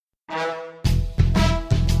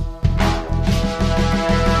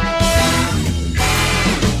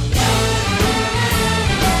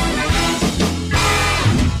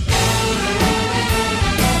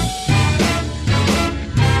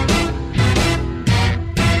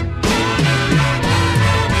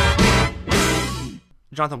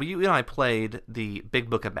Jonathan, you and I played the Big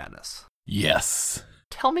Book of Madness. Yes.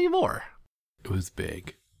 Tell me more. It was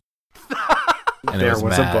big. And there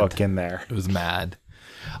was a book in there. It was mad.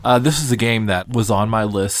 This is a game that was on my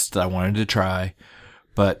list that I wanted to try,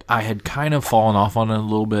 but I had kind of fallen off on it a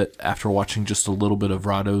little bit after watching just a little bit of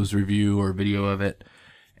Rado's review or video of it,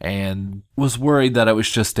 and was worried that it was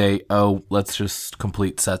just let's just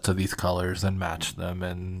complete sets of these colors and match them,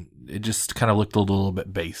 and it just kind of looked a little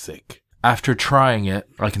bit basic. After trying it,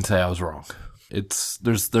 I can say I was wrong.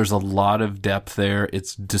 There's a lot of depth there.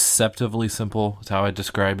 It's deceptively simple. That's how I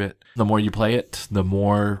describe it. The more you play it, the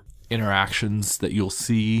more interactions that you'll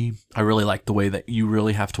see. I really like the way that you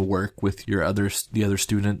really have to work with the other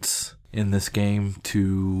students in this game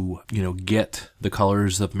to, get the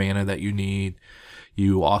colors of mana that you need.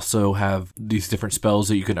 You also have these different spells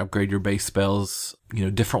that you can upgrade your base spells.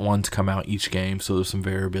 Different ones come out each game, so there's some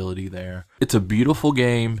variability there. It's a beautiful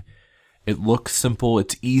game. It looks simple.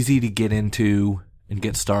 It's easy to get into and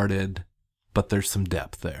get started, but there's some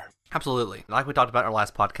depth there. Absolutely. Like we talked about in our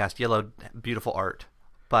last podcast, Yellow, beautiful art.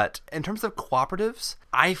 But in terms of cooperatives,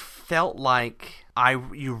 I felt like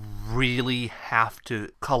you really have to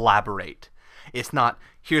collaborate. It's not,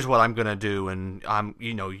 here's what I'm going to do, and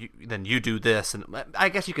then you do this. And I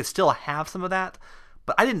guess you could still have some of that,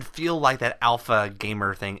 but I didn't feel like that alpha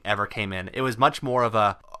gamer thing ever came in. It was much more of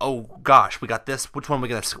a, oh gosh, we got this. Which one are we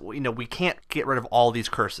going to, we can't get rid of all these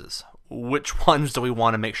curses. Which ones do we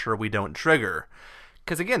want to make sure we don't trigger?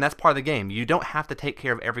 Because again, that's part of the game. You don't have to take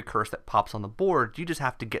care of every curse that pops on the board. You just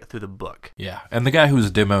have to get through the book. Yeah, and the guy who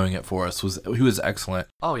was demoing it for us was excellent.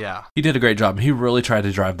 Oh yeah, he did a great job. He really tried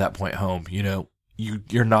to drive that point home.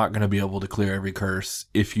 You're not going to be able to clear every curse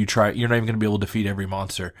if you try. You're not even going to be able to defeat every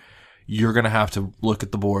monster. You're going to have to look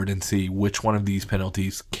at the board and see which one of these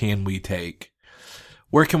penalties can we take.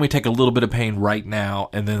 Where can we take a little bit of pain right now,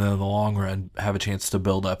 and then in the long run have a chance to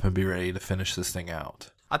build up and be ready to finish this thing out.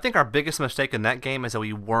 I think our biggest mistake in that game is that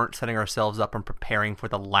we weren't setting ourselves up and preparing for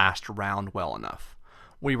the last round well enough.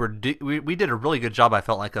 We did a really good job, I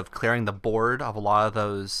felt like, of clearing the board of a lot of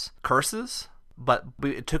those curses, but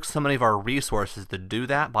it took so many of our resources to do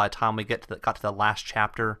that. By the time we got to the last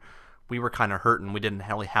chapter, we were kind of hurting. We didn't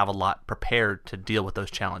really have a lot prepared to deal with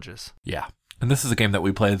those challenges. Yeah, and this is a game that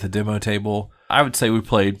we played at the demo table. I would say we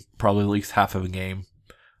played probably at least half of a game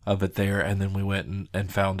of it there, and then we went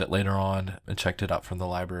and found it later on and checked it out from the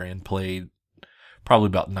library and played probably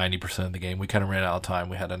about 90% of the game. We kind of ran out of time.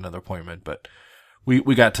 We had another appointment, but we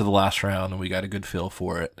got to the last round and we got a good feel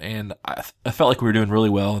for it. And I felt like we were doing really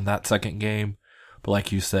well in that second game, but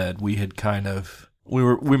like you said, we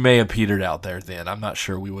may have petered out there then. I'm not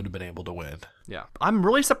sure we would have been able to win. Yeah. I'm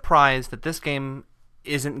really surprised that this game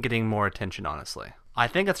isn't getting more attention, honestly. I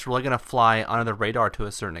think it's really going to fly under the radar to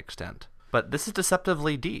a certain extent. But this is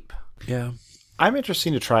deceptively deep. Yeah. I'm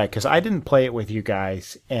interested to try it because I didn't play it with you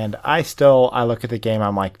guys. And I look at the game,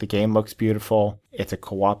 I'm like, the game looks beautiful. It's a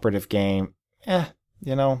cooperative game.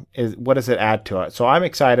 What does it add to it? So I'm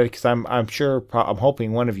excited because I'm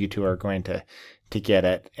hoping one of you two are going to get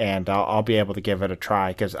it. And I'll be able to give it a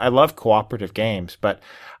try because I love cooperative games. But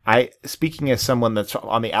speaking as someone that's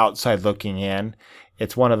on the outside looking in,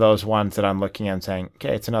 it's one of those ones that I'm looking at and saying,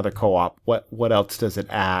 okay, it's another co-op. What else does it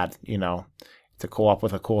add? It's a co-op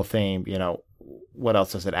with a cool theme. What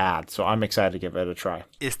else does it add? So I'm excited to give it a try.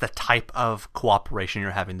 It's the type of cooperation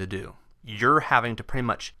you're having to do. You're having to pretty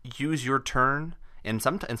much use your turn, in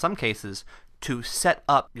some cases, to set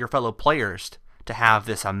up your fellow players to have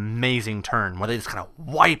this amazing turn where they just kind of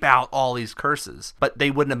wipe out all these curses. But they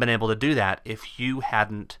wouldn't have been able to do that if you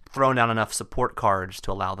hadn't thrown down enough support cards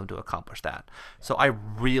to allow them to accomplish that. So I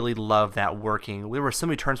really love that working. There were so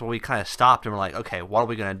many turns where we kind of stopped and were like, okay, what are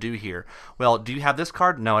we going to do here? Well, do you have this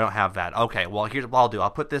card? No, I don't have that. Okay, well, here's what I'll do. I'll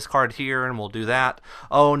put this card here and we'll do that.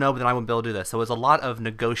 Oh, no, but then I won't be able to do this. So it was a lot of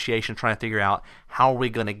negotiation trying to figure out how are we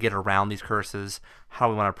going to get around these curses, how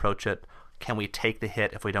we want to approach it. Can we take the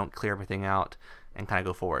hit if we don't clear everything out and kind of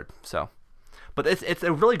go forward? So, but it's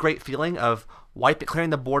a really great feeling of clearing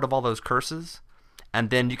the board of all those curses, and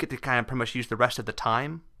then you get to kind of pretty much use the rest of the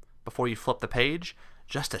time before you flip the page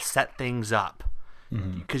just to set things up.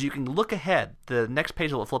 Because you can look ahead. The next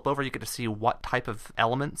page will flip over. You get to see what type of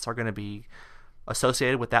elements are going to be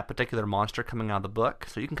associated with that particular monster coming out of the book.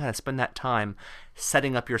 So you can kind of spend that time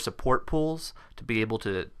setting up your support pools to be able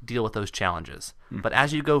to deal with those challenges. But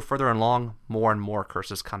as you go further along, more and more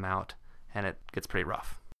curses come out, and it gets pretty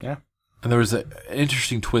rough. Yeah. And there was an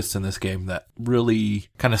interesting twist in this game that really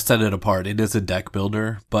kind of set it apart. It is a deck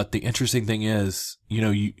builder, but the interesting thing is,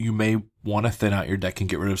 you may want to thin out your deck and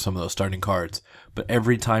get rid of some of those starting cards, but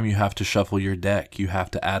every time you have to shuffle your deck, you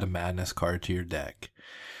have to add a madness card to your deck.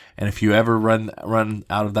 And if you ever run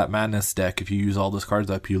out of that madness deck, if you use all those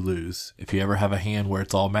cards up, you lose. If you ever have a hand where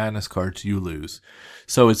it's all madness cards, you lose.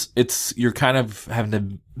 So it's you're kind of having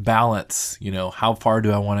to balance, how far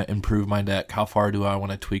do I want to improve my deck? How far do I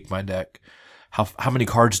want to tweak my deck? How many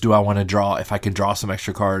cards do I want to draw if I can draw some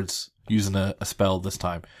extra cards using a spell this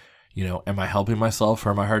time? Am I helping myself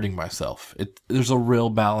or am I hurting myself? There's a real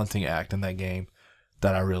balancing act in that game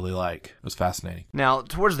that I really like. It was fascinating. Now,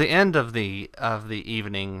 towards the end of the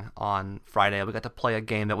evening on Friday, we got to play a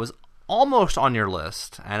game that was almost on your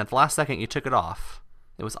list, and at the last second you took it off.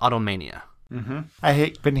 It was Automania. Mm-hmm.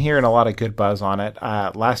 I've been hearing a lot of good buzz on it.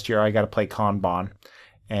 Last year I got to play Kanban,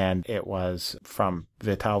 and it was from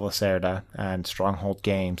Vital Lacerda and Stronghold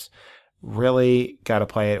Games. Really got to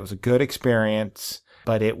play it. It was a good experience,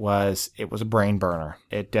 but it was a brain burner.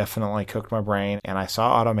 It definitely cooked my brain, and I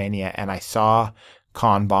saw Automania, and I saw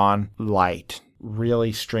Kanban light,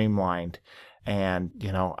 really streamlined. And,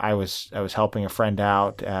 I was helping a friend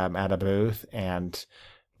out at a booth, and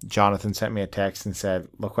Jonathan sent me a text and said,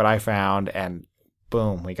 look what I found, and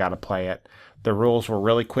boom, we got to play it. The rules were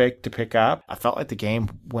really quick to pick up. I felt like the game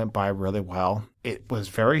went by really well. It was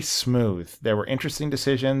very smooth. There were interesting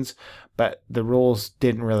decisions, but the rules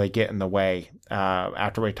didn't really get in the way.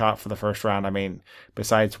 After we talked for the first round,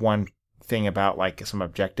 besides one thing about like some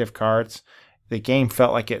objective cards, the game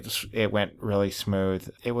felt like it went really smooth.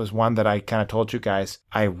 It was one that I kind of told you guys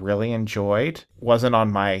I really enjoyed. Wasn't on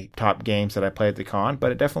my top games that I played at the con,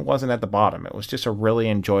 but it definitely wasn't at the bottom. It was just a really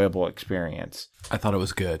enjoyable experience. I thought it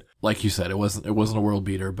was good. Like you said, it wasn't a world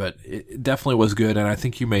beater, but it definitely was good. And I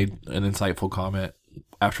think you made an insightful comment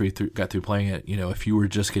after we got through playing it. If you were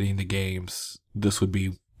just getting into games, this would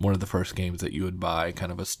be one of the first games that you would buy,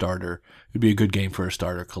 kind of a starter. It would be a good game for a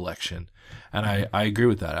starter collection. And I agree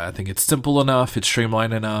with that. I think it's simple enough, it's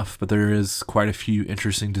streamlined enough, but there is quite a few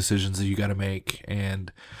interesting decisions that you got to make.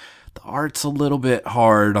 And the art's a little bit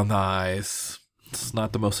hard on the eyes. It's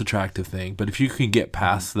not the most attractive thing. But if you can get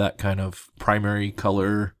past that kind of primary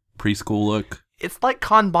color preschool look. It's like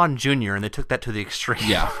Kanban Jr., and they took that to the extreme.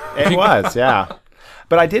 Yeah. It was, yeah.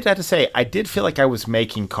 But I did have to say, I did feel like I was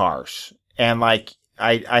making cars. And like,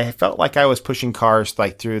 I felt like I was pushing cars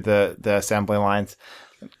like through the assembly lines.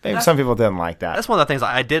 Maybe some people didn't like that. That's one of the things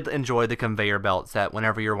I did enjoy, the conveyor belts, that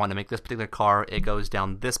whenever you're wanting to make this particular car, it goes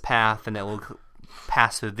down this path and it will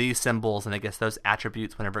pass through these symbols and it gets those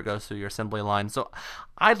attributes whenever it goes through your assembly line. So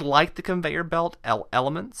I like the conveyor belt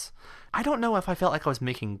elements. I don't know if I felt like I was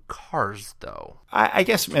making cars, though. I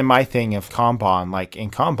guess in my thing of Kanban, like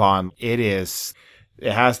in Kanban, it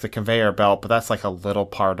has the conveyor belt, but that's like a little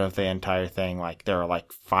part of the entire thing. Like there are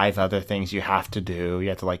like 5 other things you have to do. You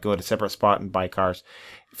have to like go to a separate spot and buy cars.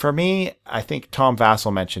 For me, I think Tom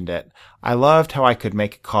Vassell mentioned it. I loved how I could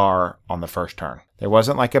make a car on the first turn. There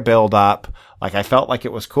wasn't like a build up. Like I felt like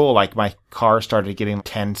it was cool. Like my car started getting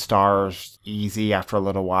 10 stars easy after a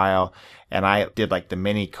little while. And I did like the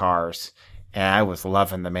mini cars, and I was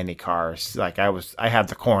loving the mini cars. Like I had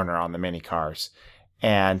the corner on the mini cars.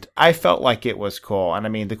 And I felt like it was cool. And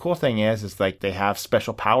the cool thing is like they have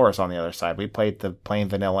special powers on the other side. We played the plain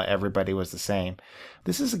vanilla. Everybody was the same.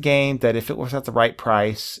 This is a game that if it was at the right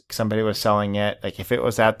price, somebody was selling it. Like if it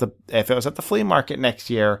was at the flea market next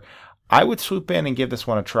year, I would swoop in and give this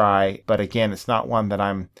one a try. But again, it's not one that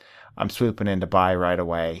I'm swooping in to buy right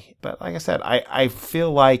away. But like I said, I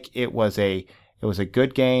feel like it was a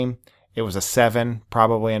good game. It was a 7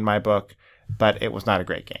 probably in my book. But it was not a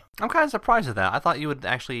great game. I'm kind of surprised at that. I thought you would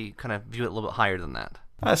actually kind of view it a little bit higher than that.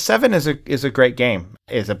 7 is a great game.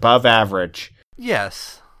 It's above average.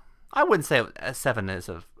 Yes. I wouldn't say a 7 is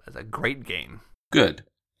a great game. Good.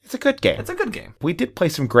 It's a good game. It's a good game. We did play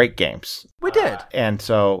some great games. We did. And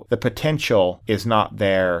so the potential is not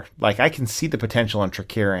there. Like I can see the potential in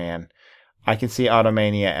Trickerion. I can see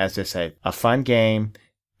Automania as just a fun game,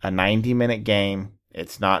 a 90-minute game.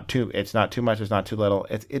 It's not too much. It's not too little.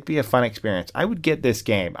 It'd be a fun experience. I would get this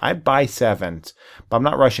game. I'd buy 7s, but I'm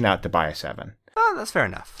not rushing out to buy a 7. Oh, that's fair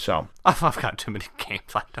enough. So I've got too many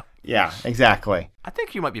games. I don't. Yeah, exactly. I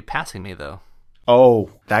think you might be passing me though.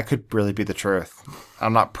 Oh, that could really be the truth.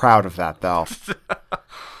 I'm not proud of that though.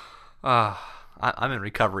 I'm in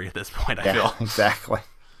recovery at this point. I feel exactly.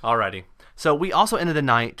 Alrighty. So we also ended the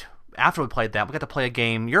night after we played that. We got to play a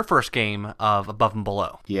game, your first game of Above and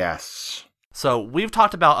Below. Yes. So we've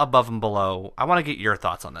talked about Above and Below. I want to get your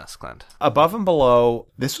thoughts on this, Clint. Above and Below,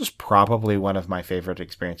 this was probably one of my favorite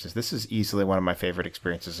experiences. This is easily one of my favorite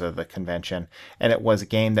experiences of the convention. And it was a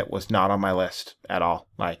game that was not on my list at all.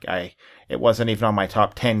 It wasn't even on my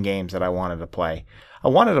top 10 games that I wanted to play. I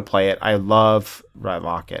wanted to play it. I love Rod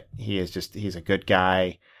Lockett. He's a good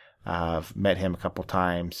guy. I've met him a couple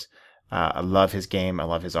times. I love his game. I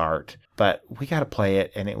love his art. But we got to play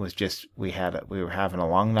it, and it was just we were having a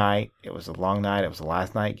long night. It was a long night. It was the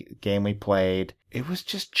last night game we played. It was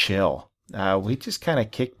just chill. We just kind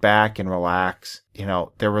of kick back and relax.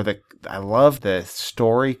 I love the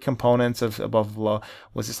story components of Above and Below.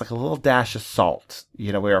 Was just like a little dash of salt.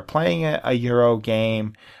 We were playing a Euro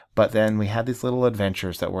game, but then we had these little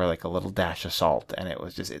adventures that were like a little dash of salt, and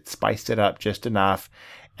it spiced it up just enough.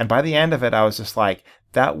 And by the end of it, I was just like,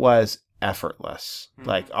 that was effortless.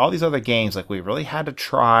 Like all these other games, like we really had to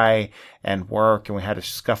try and work, and we had to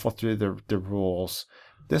scuffle through the rules.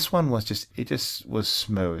 This one was it just was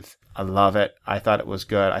smooth. I love it. I thought it was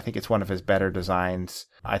good. I think it's one of his better designs.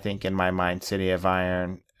 I think in my mind, City of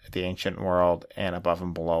Iron, The Ancient World, and Above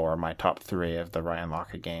and Below are my top 3 of the Ryan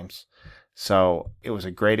Lochte games. So it was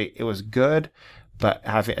good, but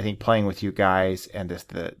I think playing with you guys and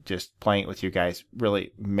just playing it with you guys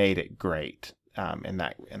really made it great in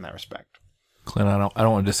that respect. Clint, I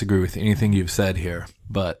don't want to disagree with anything you've said here,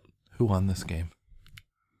 but who won this game?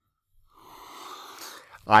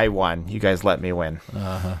 I won. You guys let me win.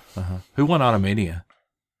 Who won Automania?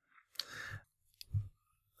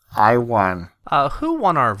 I won. Who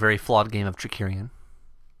won our very flawed game of Trickerion?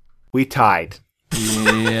 We tied.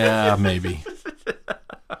 Yeah, maybe.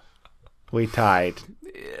 We tied.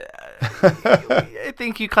 I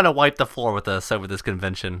think you kind of wiped the floor with us over this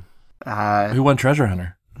convention. Who won Treasure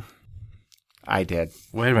Hunter? I did.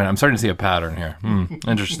 Wait a minute. I'm starting to see a pattern here.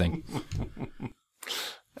 Interesting.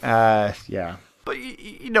 Yeah. But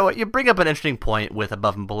you know what? You bring up an interesting point with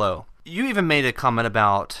Above and Below. You even made a comment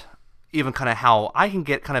about even kind of how I can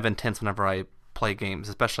get kind of intense whenever I play games,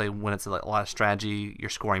 especially when it's a lot of strategy, you're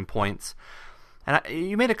scoring points. And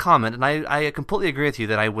you made a comment, and I completely agree with you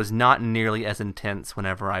that I was not nearly as intense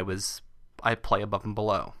whenever I play Above and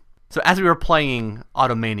Below. So as we were playing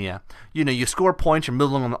Automania, you score points, you're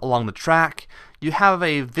moving along the track, you have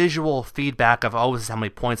a visual feedback of, this is how many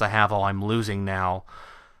points I have, I'm losing now.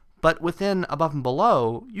 But within Above and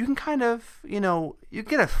Below, you can kind of, you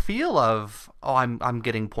get a feel of, I'm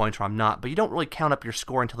getting points or I'm not, but you don't really count up your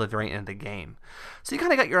score until the very end of the game. So you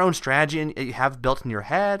kind of got your own strategy and you have built in your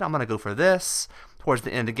head, I'm going to go for this. Towards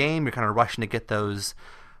the end of the game, you're kind of rushing to get those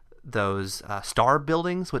star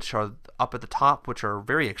buildings, which are up at the top, which are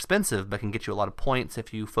very expensive, but can get you a lot of points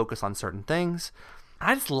if you focus on certain things.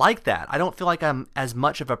 I just like that. I don't feel like there's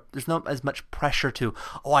not as much pressure to,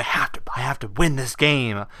 I have to win this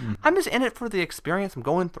game. I'm just in it for the experience. I'm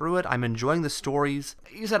going through it. I'm enjoying the stories.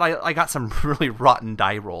 You said I got some really rotten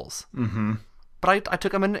die rolls. Mm-hmm. But I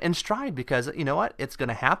took them in stride because, you know what? It's going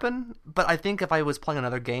to happen. But I think if I was playing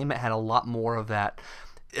another game, it had a lot more of that.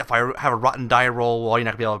 If I have a rotten die roll, you're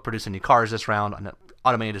not going to be able to produce any cars this round.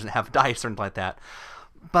 Automania doesn't have dice or anything like that.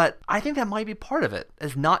 But I think that might be part of it,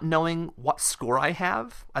 is not knowing what score I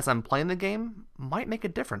have as I'm playing the game might make a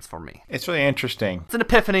difference for me. It's really interesting. It's an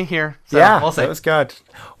epiphany here. So yeah, we'll see. That was good.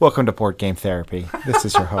 Welcome to Board Game Therapy. This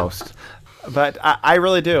is your host. But I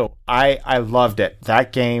really do. I loved it.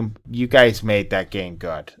 That game, you guys made that game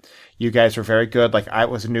good. You guys were very good. Like, I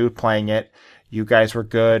was new playing it. You guys were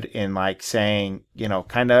good in, like, saying,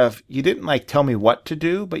 kind of, you didn't, tell me what to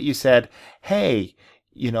do, but you said, hey,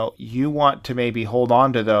 you want to maybe hold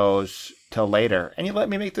on to those till later. And you let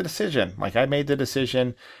me make the decision. I made the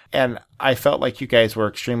decision, and I felt like you guys were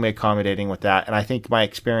extremely accommodating with that. And I think my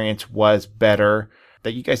experience was better,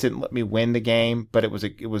 that you guys didn't let me win the game, but it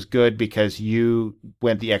was good because you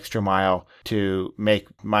went the extra mile to make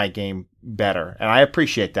my game better. And I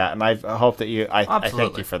appreciate that. And I hope that I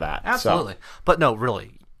thank you for that. Absolutely. So. But no,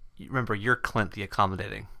 really, remember, you're Clint the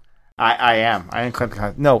accommodating. I am. I am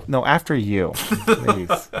Clint. No, after you.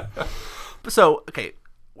 Please. So, okay,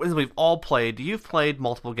 as we've all played, you've played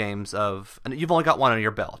multiple games and you've only got one under your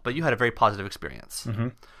belt, but you had a very positive experience. Mm-hmm.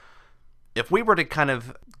 If we were to kind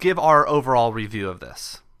of give our overall review of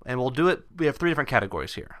this, and we'll do it, we have 3 different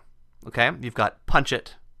categories here. Okay? You've got Punch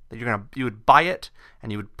It, that you would buy it,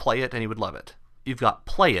 and you would play it, and you would love it. You've got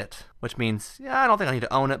Play It, which means, I don't think I need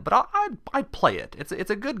to own it, but I'd play it. It's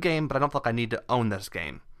a good game, but I don't think I need to own this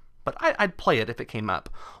game. But I'd play it if it came up,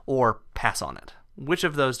 or pass on it. Which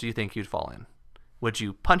of those do you think you'd fall in? Would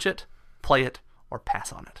you punch it, play it, or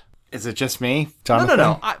pass on it? Is it just me, Jonathan?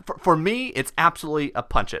 No. For me, it's absolutely a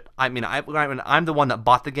punch it. I mean, I'm the one that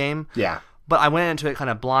bought the game. Yeah. But I went into it kind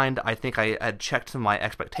of blind. I think I had checked some of my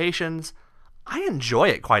expectations. I enjoy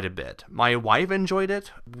it quite a bit. My wife enjoyed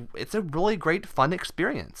it. It's a really great, fun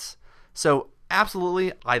experience. So,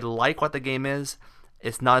 absolutely, I like what the game is.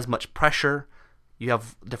 It's not as much pressure. You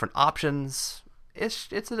have different options. It's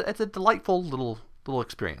a delightful little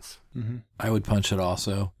experience. Mm-hmm. I would punch it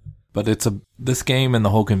also, but this game and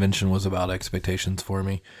the whole convention was about expectations for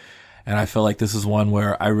me, And I feel like this is one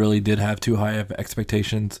where I really did have too high of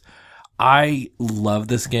expectations. I love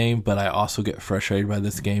this game, but I also get frustrated by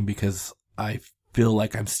this game because I feel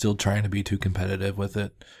like I'm still trying to be too competitive with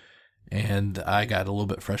it. And I got a little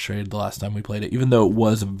bit frustrated the last time we played it. Even though it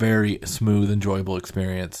was a very smooth, enjoyable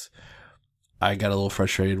experience, I got a little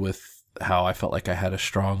frustrated with how I felt like I had a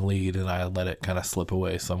strong lead and I let it kind of slip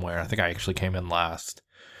away somewhere. I think I actually came in last,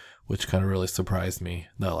 which kind of really surprised me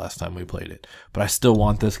the last time we played it. But I still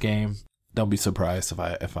want this game. Don't be surprised if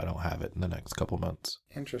I don't have it in the next couple months.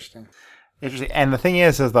 Interesting. And the thing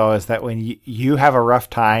is that when you have a rough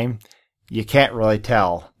time, you can't really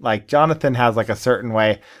tell. Like Jonathan has like a certain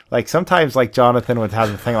way. Like sometimes like Jonathan would have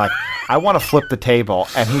the thing like, I want to flip the table.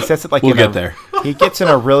 And he says it like, we'll get there. He gets in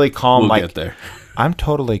a really calm, we'll get there. I'm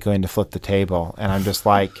totally going to flip the table. And I'm just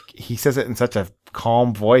like, he says it in such a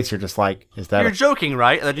calm voice. You're just like, is that You're joking,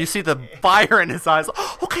 right? And then you see the fire in his eyes.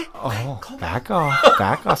 Oh, okay. Back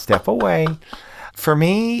off, step away. For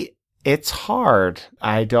me, it's hard.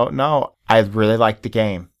 I don't know. I really like the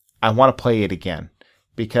game. I want to play it again.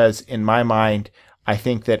 Because in my mind, I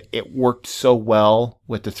think that it worked so well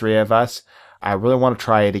with the three of us. I really want to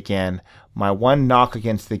try it again. My one knock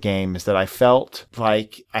against the game is that I felt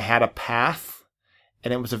like I had a path,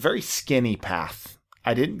 and it was a very skinny path.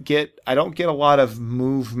 I don't get a lot of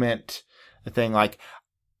movement. The thing, like,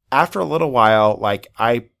 after a little while, like,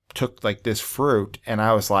 I took like this fruit, and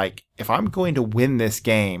I was like, if I'm going to win this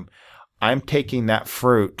game, I'm taking that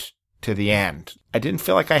fruit to the end. I didn't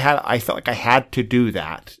feel like I felt like I had to do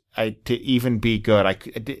that to even be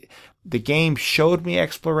good. The game showed me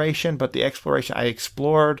exploration, but the exploration I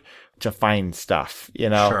explored to find stuff,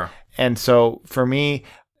 Sure. And so for me,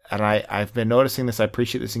 and I've been noticing this, I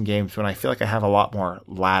appreciate this in games when I feel like I have a lot more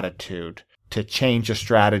latitude to change a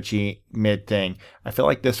strategy mid thing. I feel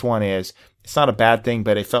like this one it's not a bad thing,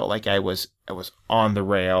 but it felt like I was on the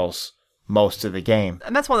rails most of the game.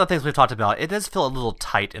 And that's one of the things we've talked about. It does feel a little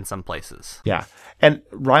tight in some places. Yeah. And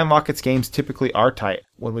Ryan Lockett's games typically are tight.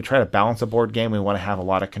 When we try to balance a board game, we want to have a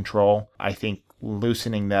lot of control. I think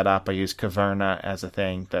loosening that up, I use Caverna as a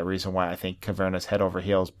thing. The reason why I think Caverna's head over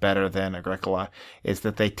heels better than Agricola is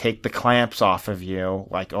that they take the clamps off of you,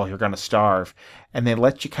 like, oh, you're going to starve, and they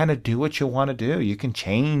let you kind of do what you want to do. You can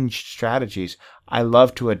change strategies. I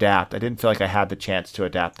love to adapt. I didn't feel like I had the chance to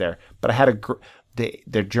adapt there, but I had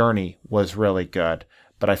the journey was really good,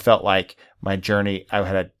 but I felt like my journey, I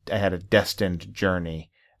had a destined journey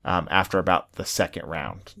after about the second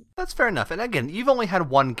round. That's fair enough. And again, you've only had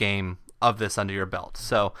one game of this under your belt,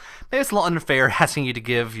 so maybe it's a little unfair asking you to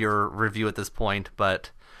give your review at this point.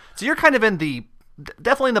 But so you're kind of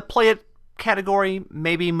definitely in the play it category,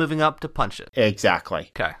 maybe moving up to punch it.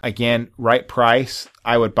 Exactly. Okay. Again, right price.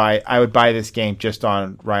 I would buy this game just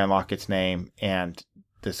on Ryan Lockett's name, and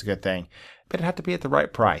this is a good thing. But it had to be at the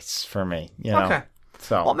right price for me, Okay.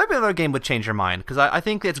 So, well, maybe another game would change your mind, because I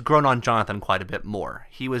think it's grown on Jonathan quite a bit more.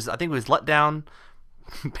 I think he was let down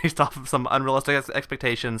based off of some unrealistic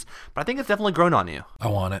expectations, but I think it's definitely grown on you. I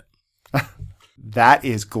want it. That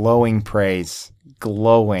is glowing praise.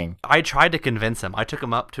 Glowing. I tried to convince him. I took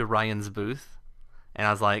him up to Ryan's booth, and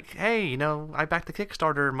I was like, hey, I backed the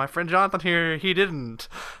Kickstarter. My friend Jonathan here, he didn't.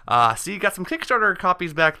 See, you got some Kickstarter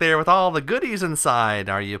copies back there with all the goodies inside.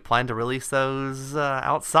 Are you planning to release those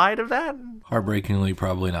outside of that? Heartbreakingly,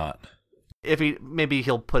 probably not. Maybe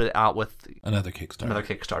he'll put it out with Another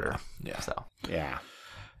Kickstarter. Yeah. So. Yeah.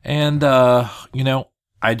 And, I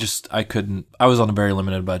couldn't. I was on a very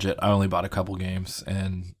limited budget. I only bought a couple games,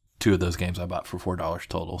 and 2 of those games I bought for $4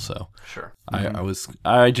 total. So sure,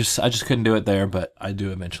 I just couldn't do it there, but I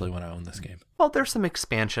do eventually when I own this game. Well, there's some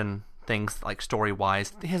expansion things like story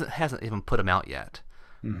wise. He hasn't even put them out yet.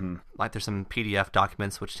 Mm-hmm. Like there's some PDF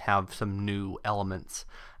documents which have some new elements,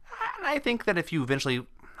 and I think that if you eventually,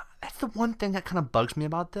 that's the one thing that kind of bugs me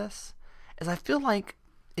about this, is I feel like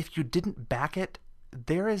if you didn't back it,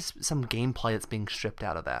 there is some gameplay that's being stripped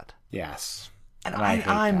out of that. Yes. And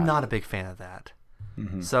I'm not a big fan of that.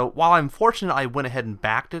 Mm-hmm. So while I'm fortunate I went ahead and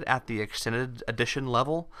backed it at the extended edition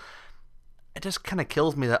level, it just kind of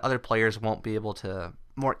kills me that other players won't be able to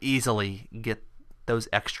more easily get those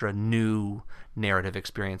extra new narrative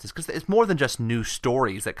experiences, because it's more than just new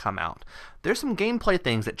stories that come out. There's some gameplay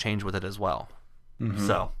things that change with it as well. Mm-hmm.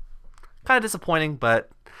 So kind of disappointing, but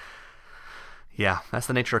yeah, that's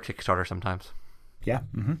the nature of Kickstarter sometimes. Yeah.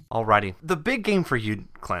 Mm-hmm. Alrighty. The big game for you,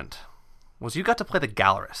 Clint, was you got to play The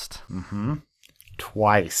Gallerist. Mm-hmm.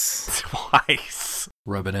 Twice.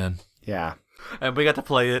 Rub it in. Yeah. And we got to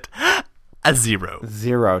play it a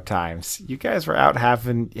 0 times. You guys were out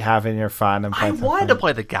having your fun. And I wanted to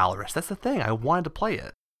play The Gallerist. That's the thing. I wanted to play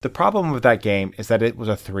it. The problem with that game is that it was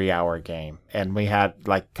a 3-hour game, and we had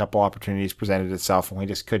like a couple opportunities presented itself, and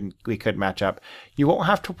we couldn't match up. You won't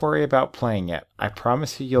have to worry about playing it. I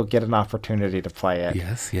promise you'll get an opportunity to play it.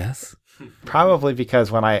 Yes. Probably because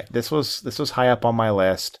this was high up on my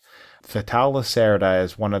list. Vital Lacerda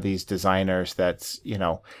is one of these designers that's,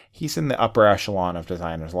 he's in the upper echelon of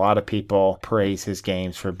designers. A lot of people praise his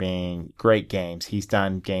games for being great games. He's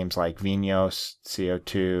done games like Vinhos,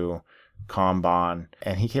 CO2, Kanban,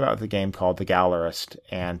 and he came out with a game called The Gallerist,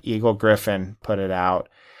 and Eagle Gryphon put it out,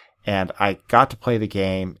 and I got to play the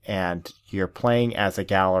game, and you're playing as a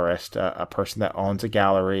gallerist, a person that owns a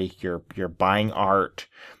gallery. You're buying art,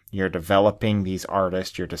 you're developing these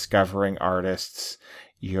artists, you're discovering artists,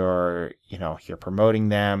 you're promoting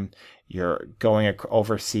them, you're going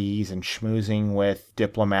overseas and schmoozing with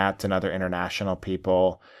diplomats and other international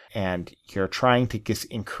people, and you're trying to just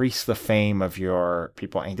increase the fame of your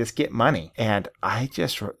people and just get money. And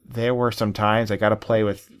there were some times I got to play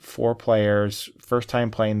with 4 players, first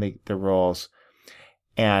time playing the rules,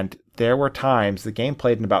 and there were times the game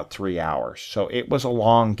played in about 3 hours. So it was a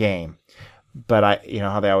long game, but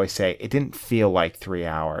how they always say, it didn't feel like 3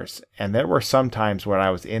 hours. And there were some times when I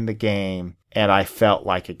was in the game and I felt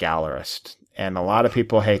like a gallerist. And a lot of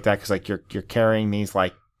people hate that because like you're carrying these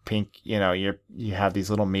like pink, you have these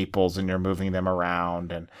little meeples and you're moving them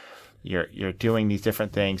around and you're doing these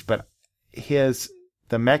different things. But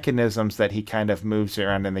the mechanisms that he kind of moves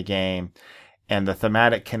around in the game and the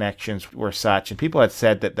thematic connections were such, and people had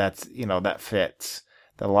said that's, that fits,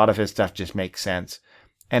 that a lot of his stuff just makes sense.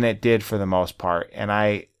 And it did for the most part. And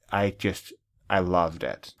I loved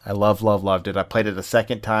it. I loved it. I played it a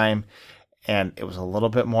second time and it was a little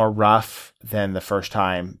bit more rough than the first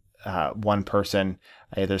time. One person,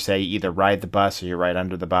 I either ride the bus or you're right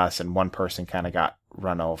under the bus, and one person kind of got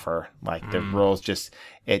run over. Like the rules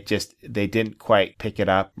they didn't quite pick it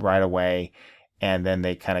up right away. And then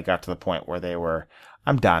they kind of got to the point where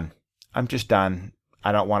I'm done. I'm just done.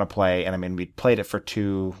 I don't want to play. And I mean, we played it for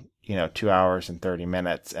 2 hours and 30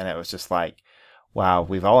 minutes. And it was just like, wow,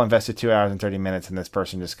 we've all invested 2 hours and 30 minutes and this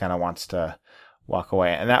person just kind of wants to walk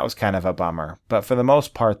away. And that was kind of a bummer. But for the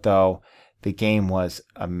most part, though, the game was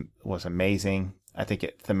amazing. I think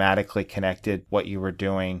it thematically connected what you were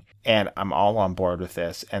doing, and I'm all on board with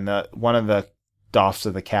this. And one of the doffs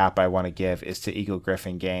of the cap I want to give is to Eagle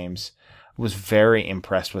Gryphon Games. I was very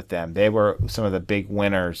impressed with them. They were some of the big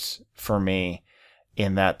winners for me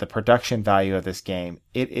in that the production value of this game,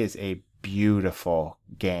 it is a beautiful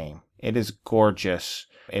game. It is gorgeous.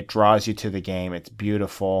 It draws you to the game. It's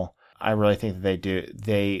beautiful. I really think that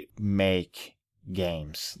they make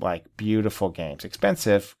games, like beautiful games,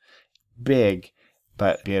 expensive, big,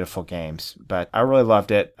 but beautiful games. But I really loved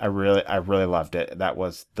it. I really loved it. That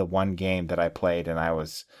was the one game that I played, and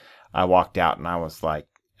I walked out and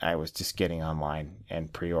I was just getting online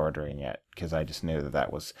and pre-ordering it because I just knew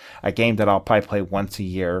that was a game that I'll probably play once a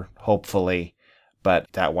year, hopefully,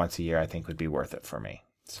 but that once a year I think would be worth it for me.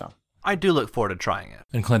 So I do look forward to trying it.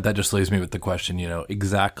 And Clint, that just leaves me with the question,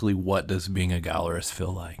 exactly what does being a gallerist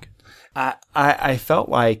feel like? I felt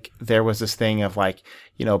like there was this thing of like,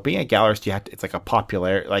 being a gallerist, it's like a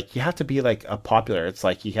popular, like you have to be like a popular. It's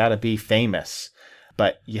like you got to be famous,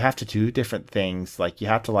 but you have to do different things. Like you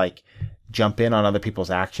have to like jump in on other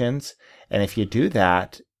people's actions. And if you do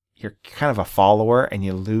that, you're kind of a follower and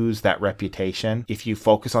you lose that reputation. If you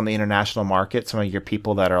focus on the international market, some of your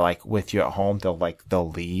people that are like with you at home,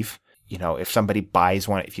 they'll leave. If somebody buys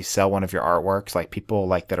one, if you sell one of your artworks, like people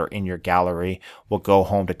like that are in your gallery will go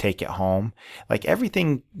home to take it home. Like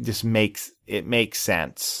everything just makes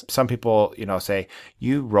sense. Some people, say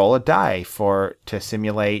you roll a die to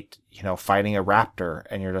simulate, fighting a raptor,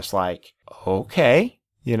 and you're just like, okay,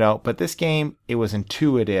 but this game, it was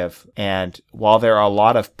intuitive. And while there are a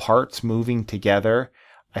lot of parts moving together,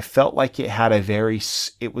 I felt like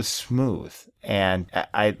it was smooth. And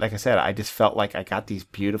like I said, I just felt like I got these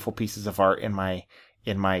beautiful pieces of art in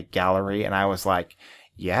my gallery. And I was like,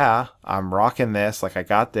 yeah, I'm rocking this. Like I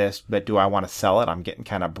got this, but do I want to sell it? I'm getting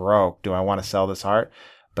kind of broke. Do I want to sell this art?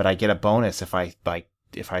 But I get a bonus if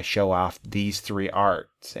I show off these 3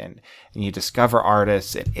 arts and you discover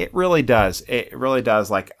artists. It really does. It really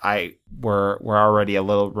does. Like we're already a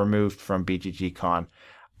little removed from BGG Con.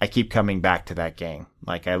 I keep coming back to that game.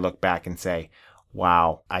 Like I look back and say,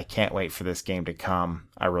 wow, I can't wait for this game to come.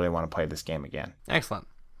 I really want to play this game again. Excellent.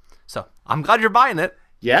 So I'm glad you're buying it.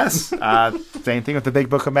 Yes. Same thing with the Big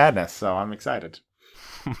Book of Madness. So I'm excited.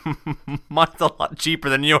 Mine's a lot cheaper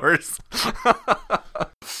than yours.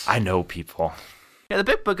 I know people. Yeah, the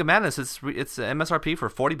Big Book of Madness, it's MSRP for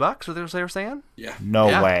 $40, what they were saying? Yeah. No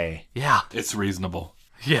way. Yeah. It's reasonable.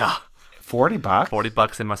 Yeah. $40?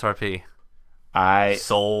 $40 MSRP.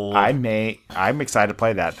 Sold. I'm excited to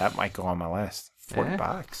play that. That might go on my list.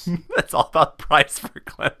 $40. That's all about price for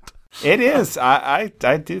Clint. It is. I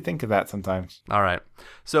do think of that sometimes. All right.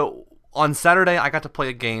 So on Saturday, I got to play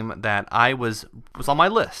a game that was on my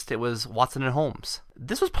list. It was Watson and Holmes.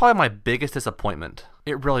 This was probably my biggest disappointment.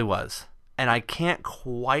 It really was. And I can't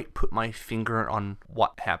quite put my finger on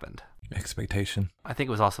what happened. Expectation. I think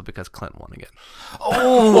it was also because Clint won again.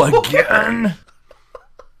 Oh, again?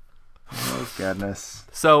 Oh, goodness.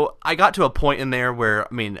 So I got to a point in there where,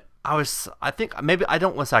 I don't want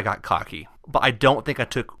to say I got cocky, but I don't think I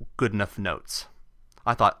took good enough notes.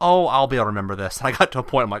 I thought, I'll be able to remember this. And I got to a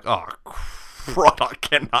point, I'm like, oh, crud, I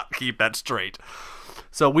cannot keep that straight.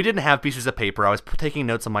 So we didn't have pieces of paper. I was taking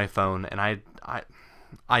notes on my phone, and I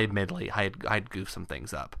admittedly, I had goofed some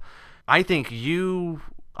things up. I think you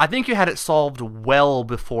had it solved well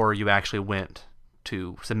before you actually went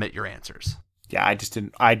to submit your answers. Yeah, I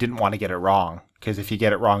didn't want to get it wrong, because if you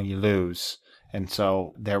get it wrong, you lose. And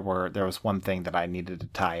so there was one thing that I needed to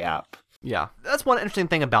tie up. Yeah, that's one interesting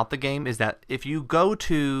thing about the game is that if you go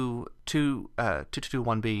to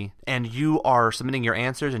 2221B and you are submitting your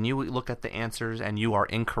answers and you look at the answers and you are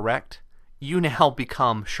incorrect, you now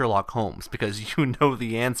become Sherlock Holmes because you know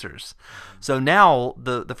the answers. So now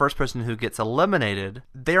the first person who gets eliminated,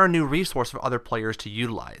 they're a new resource for other players to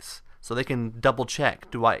utilize. So they can double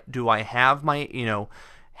check. Do I have my,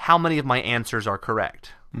 how many of my answers are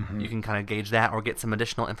correct? Mm-hmm. You can kind of gauge that or get some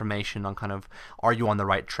additional information on kind of, are you on the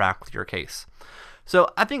right track with your case? So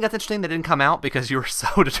I think that's interesting that it didn't come out because you were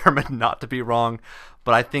so determined not to be wrong.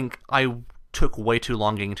 But I think I took way too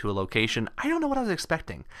long getting to a location. I don't know what I was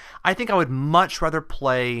expecting. I think I would much rather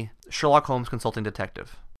play Sherlock Holmes Consulting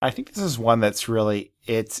Detective. I think this is one that's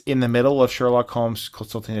it's in the middle of Sherlock Holmes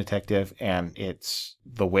Consulting Detective and it's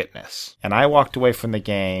The Witness. And I walked away from the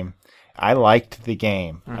game. I liked the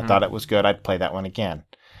game. Mm-hmm. I thought it was good. I'd play that one again.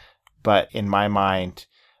 But in my mind,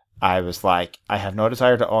 I was like, I have no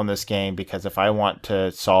desire to own this game because if I want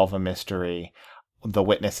to solve a mystery, The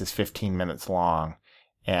Witness is 15 minutes long.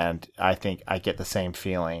 And I think I get the same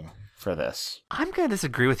feeling for this. I'm going to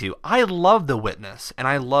disagree with you. I love The Witness, and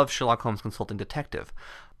I love Sherlock Holmes Consulting Detective.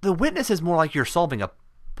 The Witness is more like you're solving a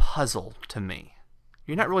puzzle to me.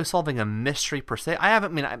 You're not really solving a mystery per se. I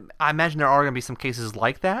imagine there are going to be some cases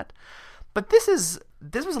like that, but this was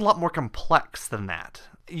a lot more complex than that.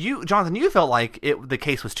 Jonathan, you felt like the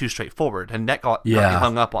case was too straightforward, and that got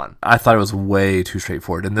hung up on. I thought it was way too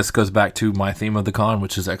straightforward, and this goes back to my theme of the con,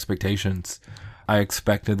 which is expectations. I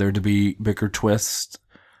expected there to be bigger twists.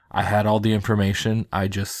 I had all the information. I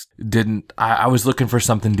just didn't. I was looking for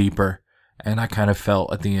something deeper. And I kind of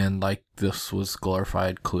felt at the end like this was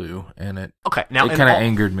glorified Clue, and it kind of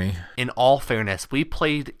angered me. In all fairness, we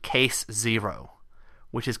played Case Zero,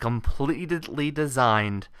 which is completely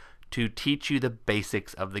designed to teach you the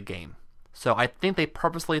basics of the game. So I think they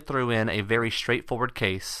purposely threw in a very straightforward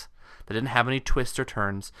case that didn't have any twists or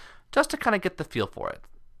turns, just to kind of get the feel for it.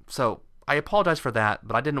 So I apologize for that,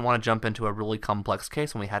 but I didn't want to jump into a really complex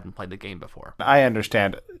case when we hadn't played the game before. I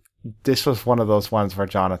understand. This was one of those ones where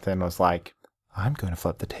Jonathan was like, I'm going to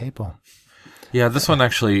flip the table. Yeah, this one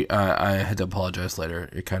actually, I had to apologize later.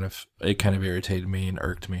 It kind of irritated me and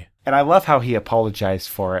irked me. And I love how he apologized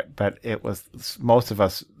for it, but it was most of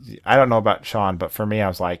us, I don't know about Sean, but for me, I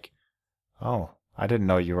was like, oh, I didn't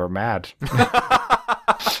know you were mad.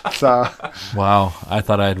 So, wow, I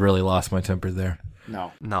thought I had really lost my temper there.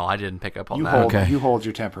 No, I didn't pick up on that. You hold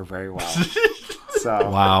your temper very well.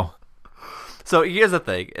 So wow. So here's the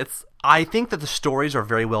thing. I think that the stories are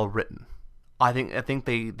very well written. I think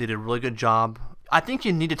they did a really good job. I think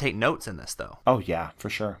you need to take notes in this, though. Oh yeah, for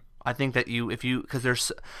sure. I think that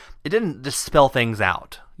because it didn't just spell things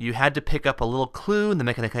out. You had to pick up a little clue and then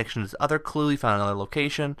make a connection to this other clue. You found another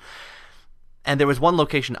location, and there was one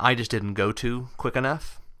location I just didn't go to quick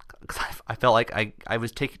enough because I felt like I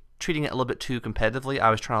was treating it a little bit too competitively.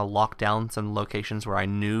 I was trying to lock down some locations where I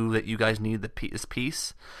knew that you guys needed this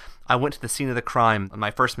piece. I went to the scene of the crime. On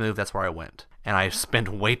my first move, that's where I went. And I spent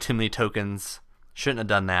way too many tokens. Shouldn't have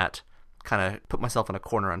done that. Kind of put myself in a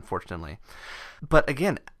corner, unfortunately. But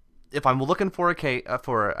again, if I'm looking for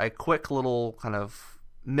a quick little kind of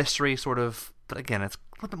mystery sort of, but again, it's a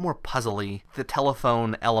little bit more puzzly. The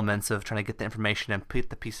telephone elements of trying to get the information and put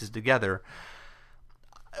the pieces together.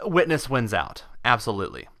 Witness wins out.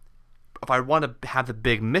 Absolutely. If I want to have the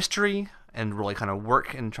big mystery and really kind of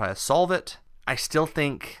work and try to solve it, I still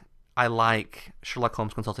think I like Sherlock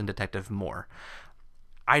Holmes Consulting Detective more.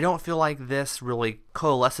 I don't feel like this really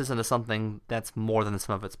coalesces into something that's more than the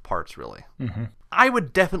sum of its parts, really. Mm-hmm. I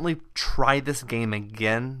would definitely try this game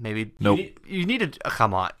again. Maybe. Nope. You need to...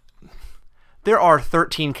 come on. There are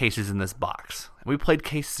 13 cases in this box. We played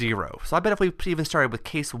case 0, so I bet if we even started with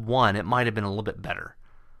case 1, it might have been a little bit better.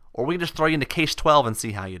 Or we can just throw you into case 12 and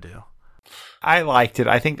see how you do. I liked it.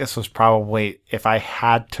 I think this was probably, if I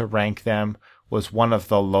had to rank them, was one of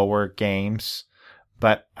the lower games.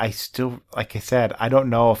 But I still, like I said, I don't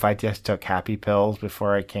know if I just took happy pills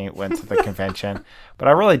before I went to the convention. But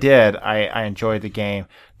I really did. I enjoyed the game.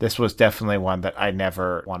 This was definitely one that I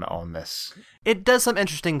never want to own this. It does some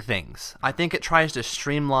interesting things. I think it tries to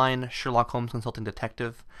streamline Sherlock Holmes Consulting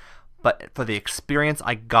Detective. But for the experience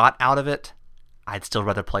I got out of it, I'd still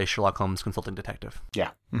rather play Sherlock Holmes Consulting Detective. Yeah.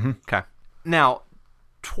 Mm-hmm. Okay. Now,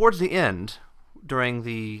 towards the end, during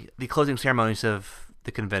the closing ceremonies of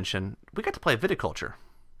the convention, we got to play Viticulture.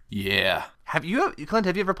 Yeah. Clint,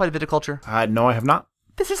 have you ever played Viticulture? No, I have not.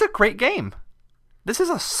 This is a great game. This is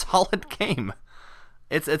a solid game.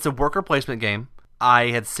 It's a worker placement game. I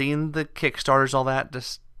had seen the Kickstarters, all that,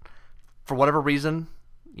 just for whatever reason,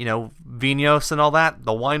 Vinos and all that,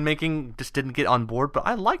 the winemaking just didn't get on board, but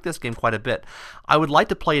I like this game quite a bit. I would like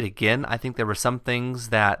to play it again. I think there were some things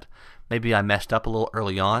that maybe I messed up a little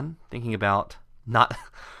early on, thinking about not...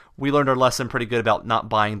 We learned our lesson pretty good about not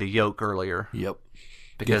buying the yoke earlier. Yep.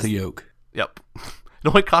 Because, get the yoke. Yep. It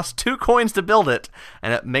only costs 2 coins to build it,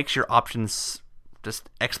 and it makes your options just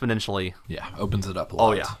exponentially... Yeah, opens it up a lot.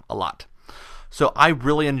 Oh, yeah, a lot. So I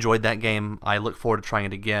really enjoyed that game. I look forward to trying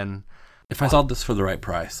it again. If I saw this for the right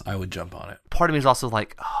price, I would jump on it. Part of me is also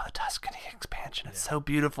like, oh, the Tuscany expansion. It's so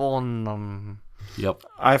beautiful. And Yep.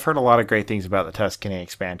 I've heard a lot of great things about the Tuscany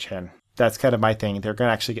expansion. That's kind of my thing. They're going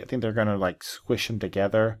to actually I think they're going to like squish them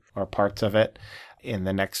together, or parts of it, in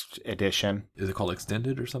the next edition. Is it called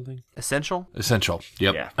Extended or something? Essential? Essential.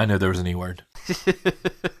 Yep. Yeah. I know there was an E word.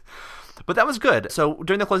 But that was good. So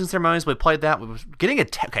during the closing ceremonies, we played that. We was getting a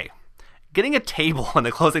table in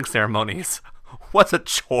the closing ceremonies was a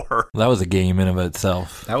chore. That was a game in of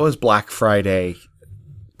itself. That was Black Friday,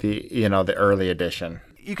 the early edition.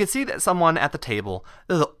 You can see that someone at the table,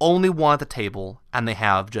 they're the only one at the table, and they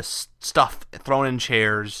have just stuff thrown in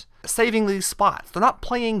chairs, saving these spots. They're not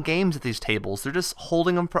playing games at these tables. They're just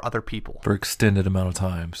holding them for other people. For extended amount of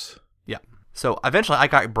times. Yeah. So eventually I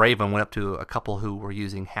got brave and went up to a couple who were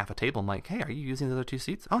using half a table. I'm like, hey, are you using the other 2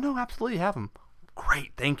 seats? Oh, no, absolutely, have them.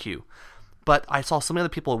 Great, thank you. But I saw so many other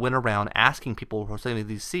people went around asking people who were saving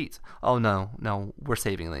these seats. Oh, no, we're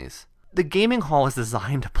saving these. The gaming hall is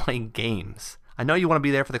designed to play games. I know you want to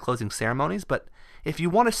be there for the closing ceremonies, but if you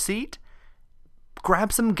want a seat,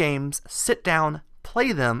 grab some games, sit down,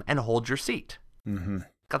 play them, and hold your seat. Mm-hmm.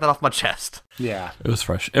 Got that off my chest. Yeah. It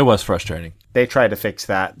was frustrating. They tried to fix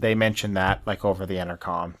that. They mentioned that like over the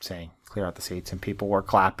intercom, saying clear out the seats, and people were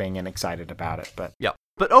clapping and excited about it. But yeah.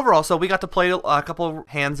 But overall, so we got to play a couple of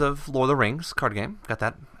hands of Lord of the Rings card game. Got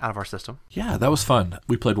that out of our system. Yeah, that was fun.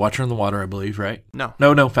 We played Watcher in the Water, I believe, right? No,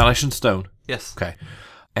 Foundation Stone. Yes. Okay.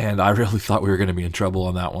 And I really thought we were going to be in trouble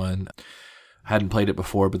on that one. I hadn't played it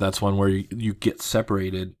before, but that's one where you get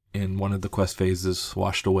separated in one of the quest phases,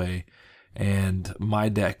 washed away. And my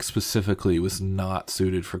deck specifically was not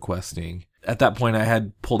suited for questing. At that point, I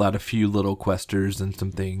had pulled out a few little questers and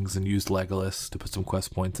some things and used Legolas to put some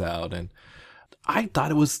quest points out. And I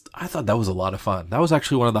thought that was a lot of fun. That was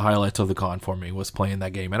actually one of the highlights of the con for me, was playing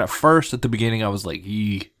that game. And at first, at the beginning, I was like,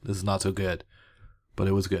 this is not so good. But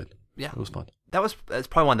it was good. Yeah. It was fun. That's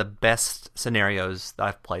probably one of the best scenarios that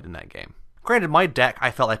I've played in that game. Granted, my deck, I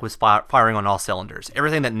felt like was firing on all cylinders.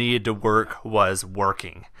 Everything that needed to work was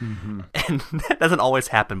working. Mm-hmm. And that doesn't always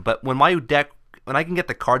happen. But when I can get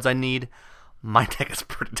the cards I need, my deck is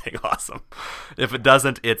pretty dang awesome. If it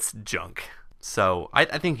doesn't, it's junk. So I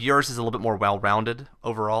think yours is a little bit more well-rounded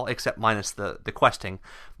overall, except minus the questing.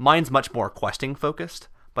 Mine's much more questing focused.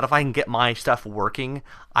 But if I can get my stuff working,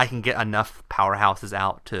 I can get enough powerhouses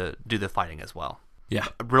out to do the fighting as well. Yeah.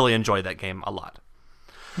 I really enjoyed that game a lot.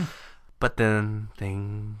 But then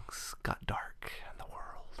things got dark in the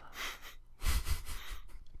world.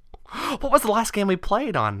 What was the last game we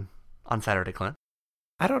played on Saturday, Clint?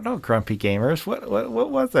 I don't know, Grumpy Gamers. What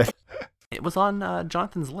was it? It was on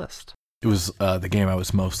Jonathan's list. It was the game I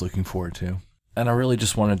was most looking forward to. And I really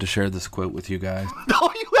just wanted to share this quote with you guys.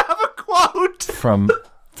 Oh, you have a quote!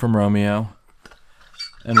 From Romeo.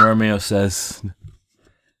 And Romeo says,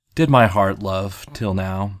 "Did my heart love till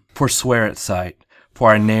now, forswear at sight, for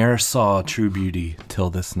I ne'er saw true beauty till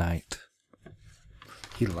this night."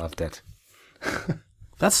 He loved it.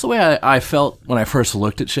 That's the way I felt when I first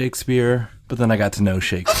looked at Shakespeare, but then I got to know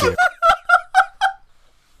Shakespeare.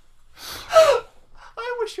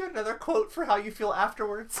 I wish you had another quote for how you feel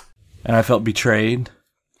afterwards. And I felt betrayed.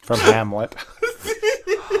 From Hamlet.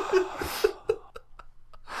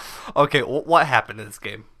 Okay, what happened in this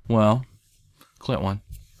game? Well, Clint won.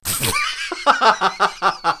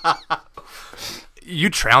 You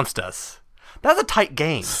trounced us. That's a tight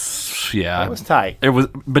game. Yeah, It was tight. It was,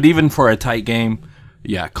 but even for a tight game,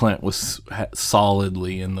 yeah, Clint was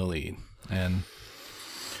solidly in the lead, and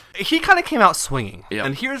He kind of came out swinging. Yep.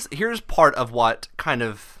 And here's part of what kind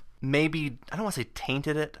of maybe, I don't want to say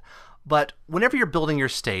tainted it, but whenever you're building your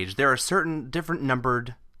stage, there are certain different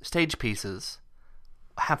numbered stage pieces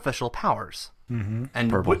have special powers. Mm-hmm. And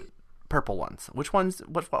Purple. Purple ones. Which ones?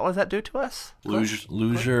 What does that do to us? lose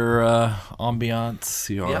your ambiance.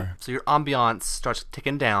 Yep. So your ambiance starts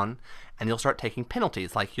ticking down, and you'll start taking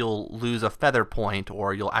penalties. Like you'll lose a feather point,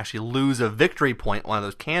 or you'll actually lose a victory point, one of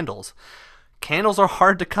those candles. Candles are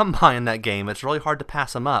hard to come by in that game. It's really hard to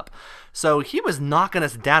pass them up. So he was knocking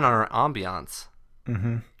us down on our ambiance.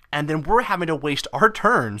 Mm-hmm. And then we're having to waste our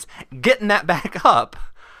turns getting that back up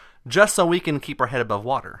just so we can keep our head above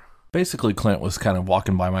water. Basically, Clint was kind of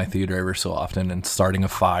walking by my theater every so often and starting a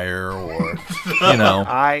fire, or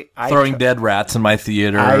I throwing dead rats in my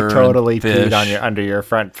theater. I totally and fish. peed under your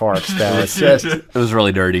front porch. Though it's just It was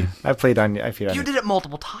really dirty. I peed on you. You did it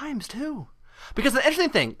multiple times, too. Because the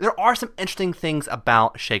interesting thing, there are some interesting things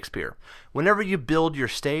about Shakespeare. Whenever you build your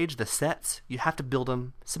stage, the sets, you have to build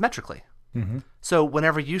them symmetrically. Mm-hmm. So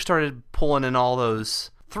whenever you started pulling in all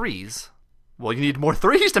those threes, well, you need more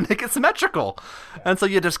threes to make it symmetrical. And so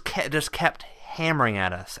you just kept hammering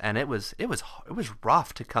at us, and it was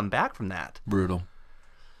rough to come back from that. Brutal.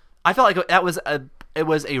 I felt like it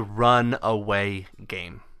was a runaway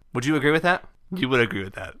game. Would you agree with that? You would agree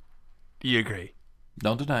with that. You agree.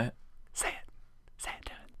 Don't deny it. Say it. Say it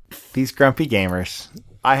to it. These grumpy gamers.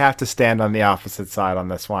 I have to stand on the opposite side on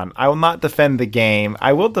this one. I will not defend the game.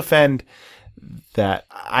 I will defend that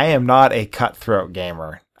I am not a cutthroat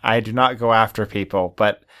gamer. I do not go after people,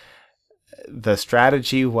 but the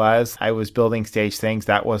strategy was I was building stage things.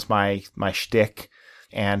 That was my shtick,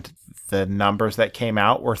 and the numbers that came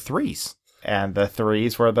out were threes, and the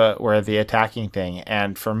threes were the attacking thing.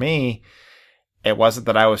 And for me, it wasn't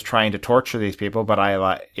that I was trying to torture these people, but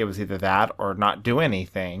it was either that or not do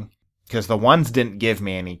anything, because the ones didn't give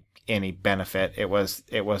me any benefit. It was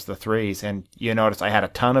the threes, and you notice I had a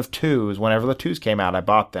ton of twos. Whenever the twos came out, I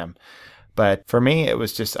bought them. But for me, it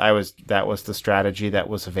was just that was the strategy that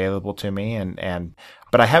was available to me,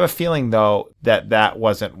 but I have a feeling though that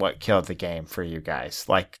wasn't what killed the game for you guys.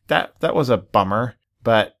 Like that was a bummer,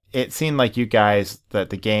 but it seemed like you guys that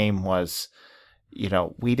the game was,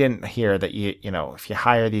 we didn't hear that if you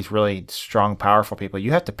hire these really strong, powerful people,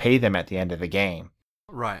 you have to pay them at the end of the game.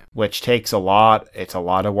 Right. Which takes a lot. It's a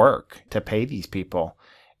lot of work to pay these people.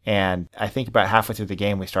 And I think about halfway through the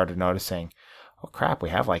game, we started noticing, oh crap, we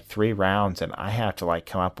have like 3 rounds and I have to like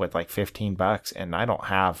come up with like $15 and I don't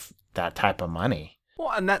have that type of money.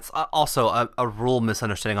 Well, and that's also a rule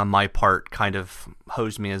misunderstanding on my part kind of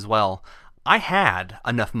hosed me as well. I had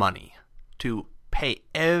enough money to pay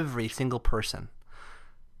every single person.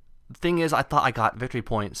 The thing is, I thought I got victory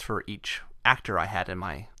points for each actor I had in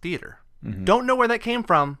my theater. Mm-hmm. Don't know where that came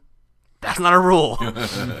from. That's not a rule.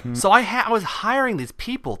 So I was hiring these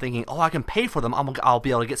people thinking, I can pay for them. I'll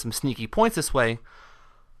be able to get some sneaky points this way.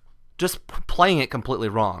 Just playing it completely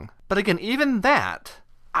wrong. But again, even that,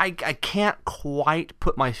 I can't quite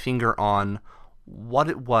put my finger on what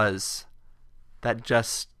it was that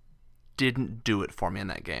just didn't do it for me in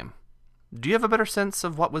that game. Do you have a better sense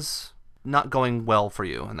of what was not going well for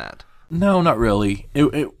you in that? No, not really.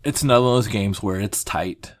 It's another of those games where it's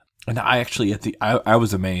tight. And I actually, I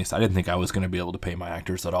was amazed. I didn't think I was going to be able to pay my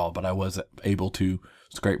actors at all, but I was able to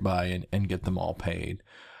scrape by and get them all paid.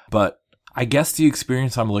 But I guess the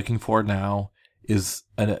experience I'm looking for now is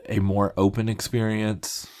a more open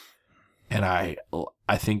experience. And I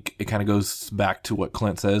think it kind of goes back to what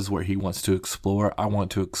Clint says, where he wants to explore. I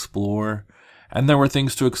want to explore. And there were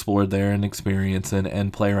things to explore there and experience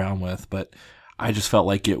and play around with, but I just felt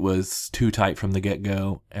like it was too tight from the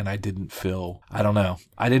get-go, and I didn't feel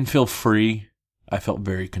free. I felt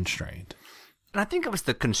very constrained. And I think it was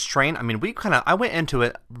the constraint. I mean, I went into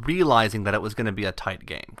it realizing that it was going to be a tight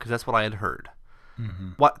game, because that's what I had heard.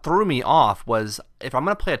 Mm-hmm. What threw me off was, if I'm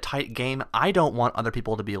going to play a tight game, I don't want other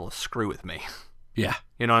people to be able to screw with me. Yeah.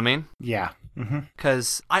 You know what I mean? Yeah.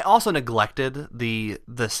 Because I also neglected the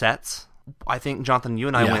sets. I think, Jonathan, you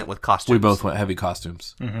and I went with costumes. We both went heavy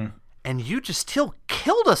costumes. Mm-hmm. And you just still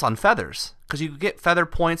killed us on feathers. Because you get feather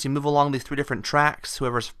points, you move along these 3 different tracks.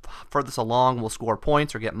 Whoever's furthest along will score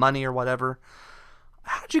points or get money or whatever.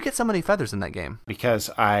 How did you get so many feathers in that game? Because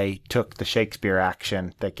I took the Shakespeare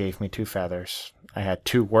action that gave me 2 feathers. I had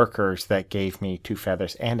 2 workers that gave me 2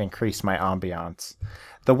 feathers and increased my ambiance.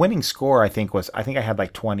 The winning score, I think I had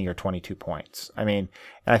like 20 or 22 points. I mean,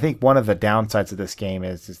 and I think one of the downsides of this game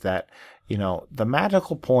is that, the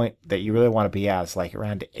magical point that you really want to be at is like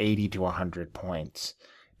around 80 to 100 points.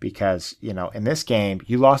 Because, in this game,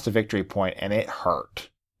 you lost a victory point and it hurt.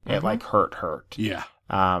 It like hurt. Yeah.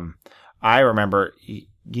 I remember,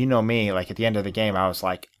 me, like at the end of the game, I was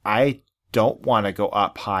like, I don't want to go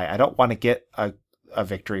up high. I don't want to get a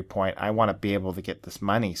victory point. I want to be able to get this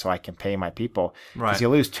money so I can pay my people. Right. Because you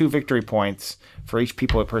lose 2 victory points for each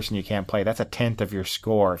person you can't play. That's a 10th of your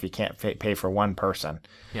score if you can't pay for one person.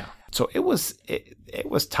 Yeah. So it was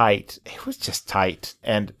tight. It was just tight.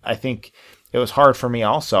 And I think it was hard for me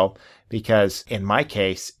also because in my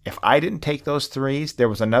case, if I didn't take those 3s, there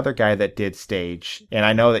was another guy that did stage. And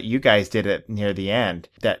I know that you guys did it near the end.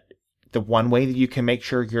 That the one way that you can make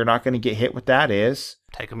sure you're not going to get hit with that is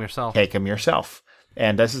Take them yourself. Take them yourself.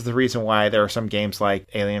 And this is the reason why there are some games like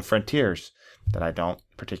Alien Frontiers that I don't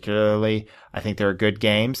particularly, I think they're good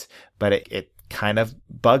games, but it kind of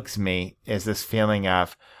bugs me is this feeling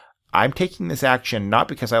of, I'm taking this action not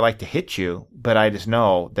because I like to hit you, but I just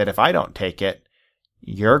know that if I don't take it,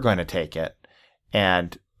 you're going to take it.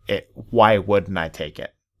 And why wouldn't I take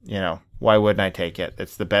it? Why wouldn't I take it?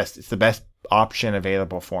 It's the best option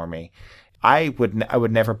available for me. I would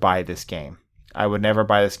never buy this game. I would never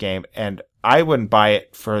buy this game, and I wouldn't buy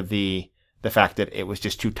it for the fact that it was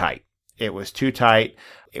just too tight. It was too tight.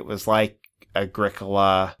 It was like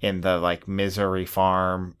Agricola in the like misery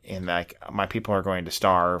farm in like my people are going to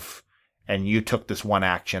starve, and you took this one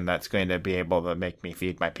action that's going to be able to make me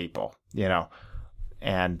feed my people,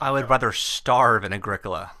 And I would rather starve in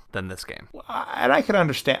Agricola than this game. And I can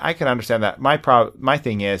understand that. My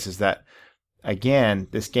thing is that again,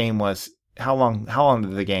 this game was how long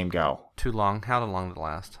did the game go? Too long. How long did it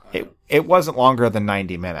last? It wasn't longer than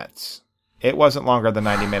 90 minutes. It wasn't longer than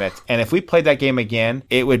 90 minutes. And if we played that game again,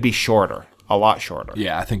 it would be shorter, a lot shorter.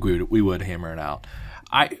 Yeah, I think we would hammer it out.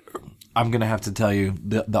 I'm gonna have to tell you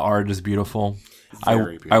the art is beautiful.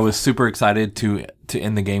 Very beautiful. I was super excited to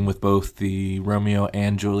end the game with both the Romeo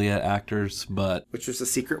and Juliet actors, but which was a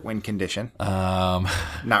secret win condition.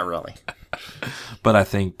 Not really. But I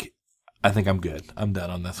think I'm good. I'm done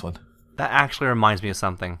on this one. That actually reminds me of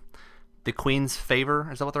something. The Queen's Favor,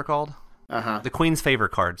 is that what they're called? Uh-huh. The Queen's Favor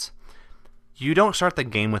cards. You don't start the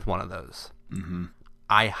game with one of those. Mm-hmm.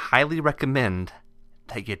 I highly recommend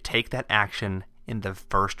that you take that action in the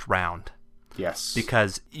first round. Yes.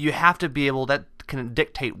 Because you have to be able, that can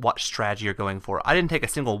dictate what strategy you're going for. I didn't take a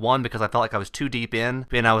single one because I felt like I was too deep in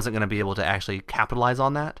and I wasn't going to be able to actually capitalize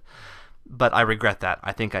on that. But I regret that.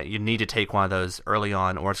 I think you need to take one of those early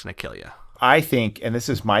on or it's going to kill you. I think, and this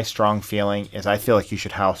is my strong feeling, is I feel like you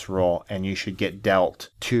should house rule and you should get dealt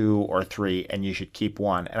 2 or 3 and you should keep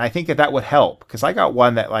 1. And I think that would help because I got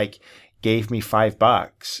one that like gave me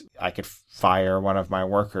 $5. I could fire one of my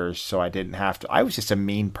workers so I didn't have to. I was just a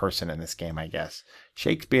mean person in this game, I guess.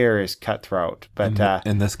 Shakespeare is cutthroat, but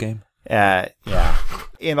in this game? Yeah.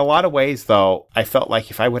 In a lot of ways, though, I felt like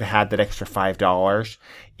if I would have had that extra $5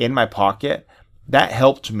 in my pocket, that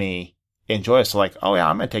helped me enjoy it. So like, oh yeah,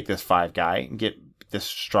 I'm going to take this 5 guy and get this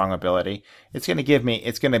strong ability. It's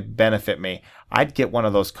going to benefit me. I'd get one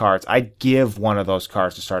of those cards. I'd give one of those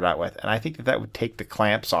cards to start out with. And I think that would take the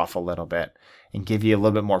clamps off a little bit and give you a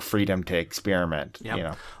little bit more freedom to experiment.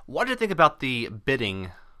 Yep. What did you think about the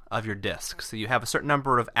bidding of your disc? So you have a certain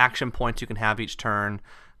number of action points you can have each turn,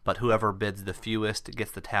 but whoever bids the fewest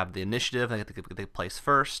gets to have the initiative. They get to place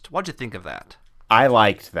first. What did you think of that? I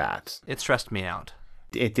liked that. It stressed me out.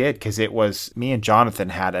 It did, because it was me and Jonathan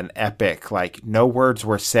had an epic, like no words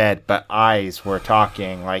were said, but eyes were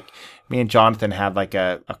talking. Like me and Jonathan had like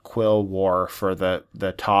a quill war for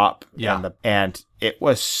the top. Yeah. And it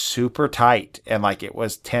was super tight and like it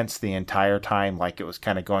was tense the entire time. Like it was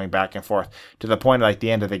kind of going back and forth to the point like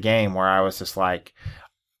the end of the game where I was just like,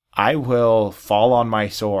 I will fall on my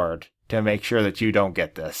sword to make sure that you don't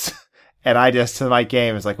get this. And I just, to my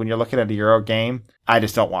game, is like when you're looking at a Euro game, I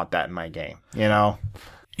just don't want that in my game,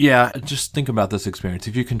 Yeah, just think about this experience.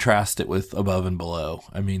 If you contrast it with Above and Below,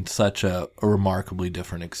 I mean, such a remarkably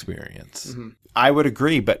different experience. Mm-hmm. I would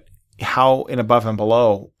agree, but how in Above and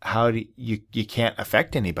Below, how do you can't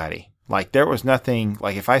affect anybody? Like there was nothing,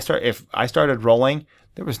 like if I started rolling,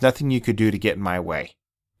 there was nothing you could do to get in my way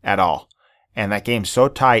at all. And that game's so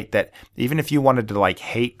tight that even if you wanted to like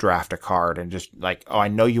hate draft a card and just like, oh, I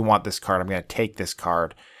know you want this card, I'm going to take this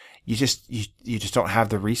card. You just don't have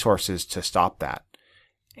the resources to stop that.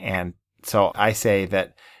 And so I say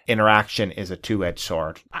that interaction is a two-edged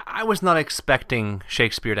sword. I was not expecting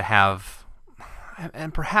Shakespeare to have,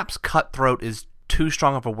 and perhaps cutthroat is too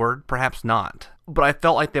strong of a word? Perhaps not. But I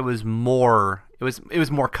felt like there was more. It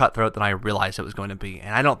was more cutthroat than I realized it was going to be,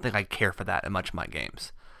 and I don't think I care for that in much of my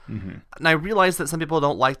games. Mm-hmm. And I realize that some people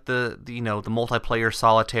don't like the multiplayer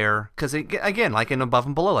solitaire because, again, like in Above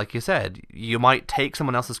and Below, like you said, you might take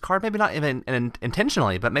someone else's card, maybe not even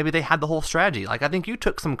intentionally, but maybe they had the whole strategy. Like I think you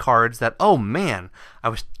took some cards that, oh man, I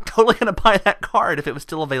was totally going to buy that card if it was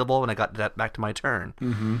still available when I got that back to my turn.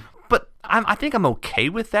 Mm-hmm. But I think I'm okay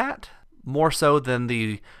with that, more so than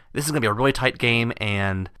this is going to be a really tight game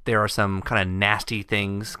and there are some kind of nasty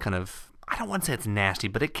things, I don't want to say it's nasty,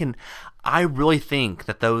 but I really think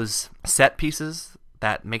that those set pieces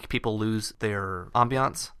that make people lose their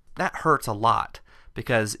ambiance, that hurts a lot.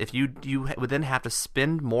 Because if you would then have to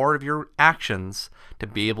spend more of your actions to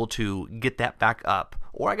be able to get that back up.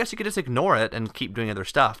 Or I guess you could just ignore it and keep doing other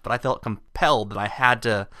stuff. But I felt compelled that I had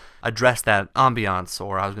to address that ambiance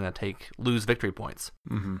or I was going to lose victory points.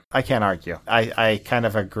 Mm-hmm. I can't argue. I kind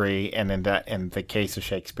of agree. And in the case of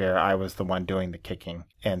Shakespeare, I was the one doing the kicking.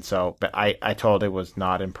 And so, but I totally was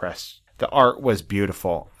not impressed. The art was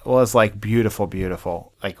beautiful. It was like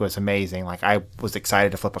beautiful. Like it was amazing. Like I was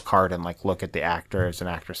excited to flip a card and like look at the actors and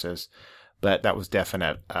actresses. But that was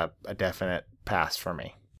a definite pass for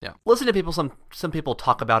me. Yeah. Listen to people, some people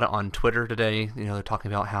talk about it on Twitter today. They're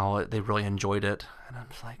talking about how they really enjoyed it. And I'm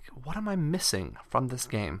just like, what am I missing from this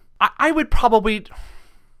game? I would probably...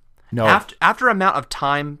 No. After amount of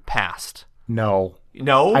time passed... No.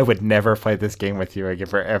 I would never play this game with you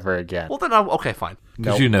ever again. Well, then, okay, fine.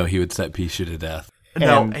 Because he would set piece you to death. And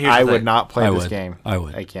I would not play this game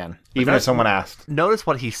again, even if someone asked. Notice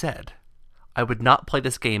what he said. I would not play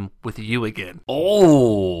this game with you again.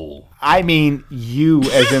 Oh. I mean you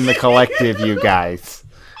as in the collective, you guys.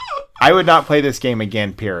 I would not play this game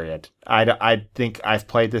again, period. I think I've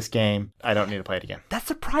played this game. I don't need to play it again. That's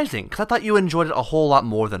surprising, because I thought you enjoyed it a whole lot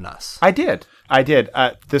more than us. I did.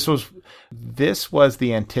 This was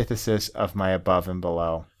the antithesis of my Above and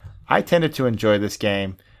Below. I tended to enjoy this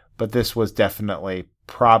game, but this was definitely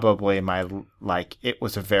probably it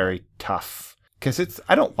was a very tough, because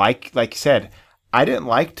I don't like you said, I didn't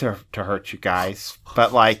like to hurt you guys,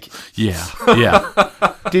 but yeah.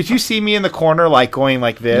 Did you see me in the corner going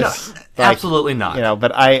like this? No, absolutely not.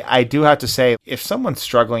 But I do have to say, if someone's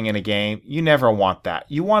struggling in a game, you never want that.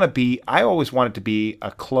 I always want it to be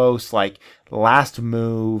a close, last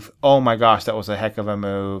move. Oh my gosh, that was a heck of a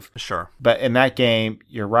move. Sure. But in that game,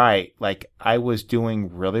 you're right. I was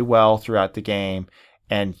doing really well throughout the game,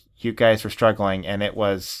 and you guys were struggling, and it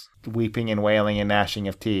was weeping and wailing and gnashing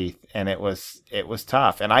of teeth, and it was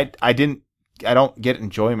tough, and I don't get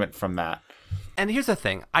enjoyment from that. And here's the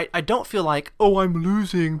thing, I don't feel like, oh, I'm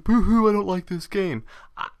losing, boo-hoo, I don't like this game.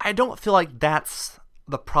 I don't feel like that's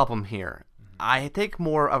the problem here. I think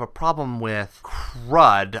more of a problem with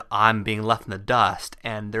crud, I'm being left in the dust,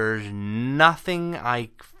 and there's nothing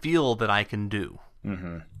I feel that I can do.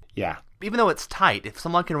 Mm-hmm. Yeah. Even though it's tight, if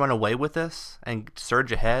someone can run away with this and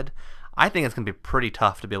surge ahead, I think it's going to be pretty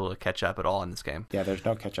tough to be able to catch up at all in this game. Yeah, there's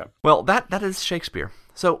no catch up. Well, that is Shakespeare.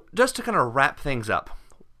 So just to kind of wrap things up,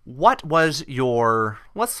 what was your...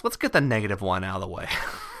 Let's get the negative one out of the way.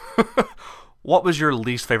 What was your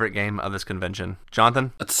least favorite game of this convention?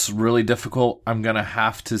 Jonathan? It's really difficult. I'm going to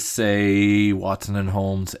have to say Watson and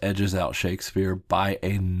Holmes edges out Shakespeare by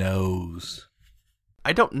a nose.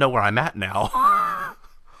 I don't know where I'm at now.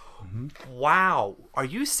 Mm-hmm. Wow. Are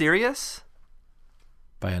you serious?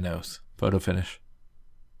 By a nose. Photo finish.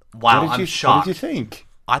 Wow, I'm shocked. What did you think?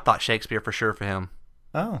 I thought Shakespeare for sure for him.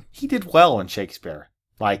 Oh, he did well in Shakespeare.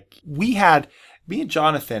 Me and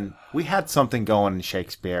Jonathan, we had something going in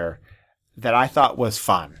Shakespeare that I thought was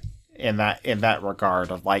fun in that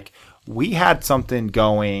regard of we had something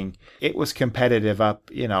going. It was competitive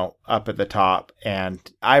up at the top, and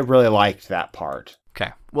I really liked that part.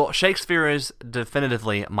 Okay. Well, Shakespeare is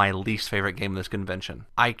definitively my least favorite game of this convention.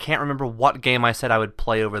 I can't remember what game I said I would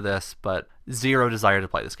play over this, but zero desire to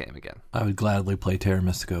play this game again. I would gladly play Terra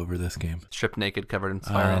Mystica over this game. Stripped naked, covered in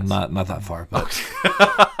fire ants. Not that far, but...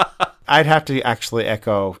 I'd have to actually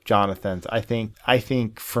echo Jonathan's. I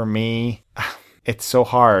think for me, it's so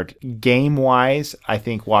hard. Game-wise, I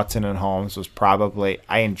think Watson and Holmes was probably...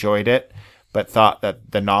 I enjoyed it, but thought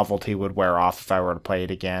that the novelty would wear off if I were to play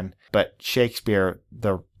it again. But Shakespeare,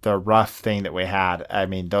 the rough thing that we had, I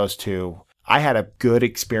mean, those two, I had a good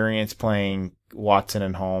experience playing Watson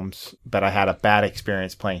and Holmes, but I had a bad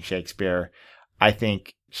experience playing Shakespeare. I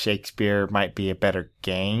think Shakespeare might be a better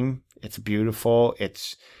game. It's beautiful.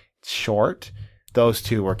 It's short. Those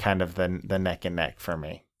two were kind of the neck and neck for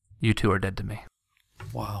me. You two are dead to me.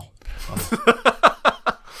 Wow.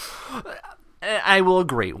 I will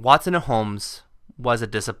agree. Watson and Holmes was a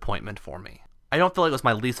disappointment for me. I don't feel like it was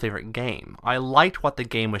my least favorite game. I liked what the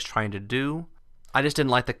game was trying to do. I just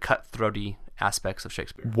didn't like the cutthroaty aspects of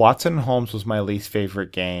Shakespeare. Watson and Holmes was my least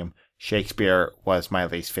favorite game. Shakespeare was my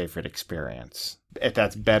least favorite experience. If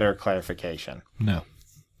that's better clarification. No.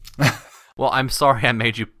 Well, I'm sorry I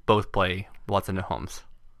made you both play Watson and Holmes.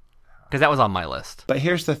 Because that was on my list. But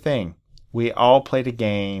here's the thing. We all played a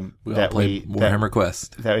game We all played Warhammer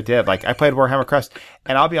Quest. That we did. Like, I played Warhammer Quest.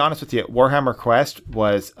 And I'll be honest with you, Warhammer Quest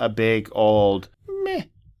was a big old meh.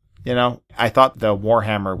 You know, I thought the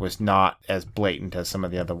Warhammer was not as blatant as some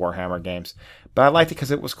of the other Warhammer games. But I liked it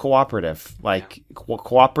because it was cooperative. Like,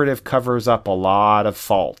 cooperative covers up a lot of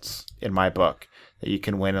faults in my book that you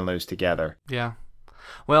can win and lose together. Yeah.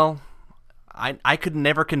 Well, I could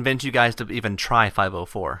never convince you guys to even try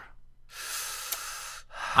 504.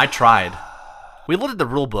 I tried. We looked at the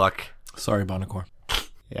rule book. Sorry, Bonacore.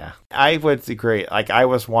 Yeah. I would agree. Like, I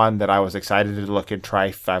was one that I was excited to look and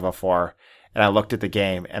try 504. And I looked at the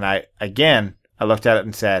game. And I looked at it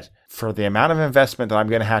and said, for the amount of investment that I'm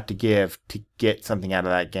going to have to give to get something out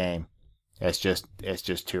of that game, it's just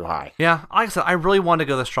too high. Yeah, like I said, I really wanted to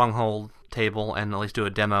go to the Stronghold table and at least do a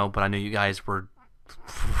demo, but I knew you guys were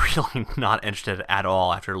really not interested at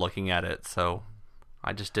all after looking at it, so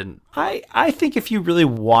I just didn't. I think if you really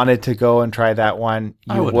wanted to go and try that one,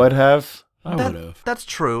 you would have. I would have. That's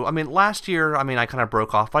true. I mean, last year, I kind of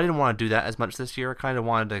broke off. I didn't want to do that as much this year. I kind of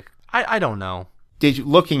wanted to. I don't know. Did you,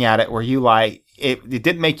 looking at it, were you like, it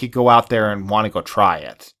didn't make you go out there and want to go try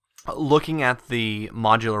it? Looking at the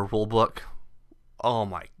modular rulebook, oh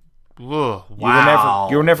my, ugh, wow.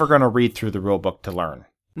 You were never going to read through the rulebook to learn.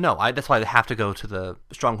 No, that's why I have to go to the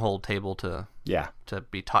Stronghold table to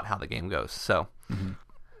be taught how the game goes. So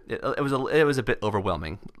it was a bit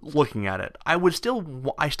overwhelming looking at it. I still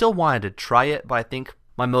wanted to try it, but I think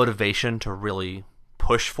my motivation to really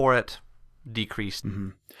push for it decreased. Mm-hmm.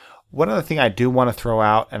 One other thing I do want to throw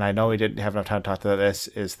out, and I know we didn't have enough time to talk about this,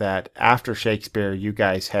 is that after Shakespeare, you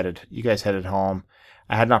guys headed home.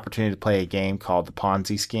 I had an opportunity to play a game called The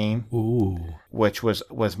Ponzi Scheme, which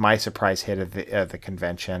was my surprise hit of the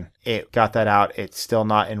convention. It got that out. It's still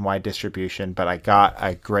not in wide distribution, but I got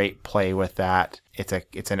a great play with that.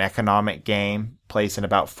 It's an economic game, plays in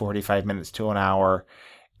about 45 minutes to an hour,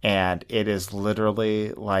 and it is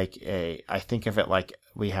literally like I think of it like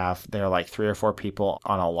there are like 3 or 4 people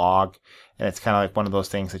on a log, and it's kind of like one of those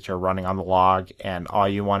things that you're running on the log, and all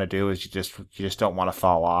you want to do is you just don't want to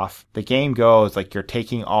fall off. The game goes like you're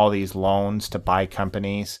taking all these loans to buy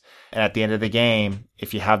companies, and at the end of the game,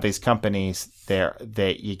 if you have these companies,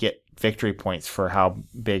 you get victory points for how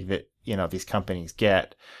big that these companies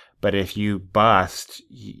get. But if you bust,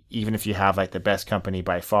 even if you have like the best company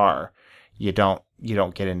by far, you don't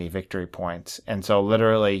get any victory points. And so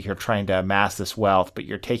literally you're trying to amass this wealth, but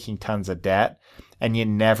you're taking tons of debt, and you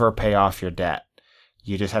never pay off your debt.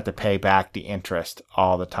 You just have to pay back the interest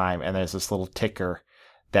all the time. And there's this little ticker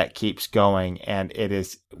that keeps going, and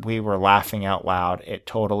we were laughing out loud. It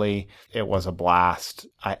was a blast.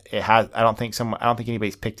 I don't think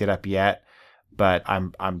anybody's picked it up yet, but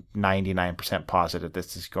I'm 99% positive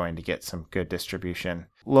this is going to get some good distribution.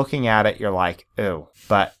 Looking at it, you're like, ooh,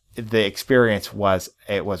 but the experience was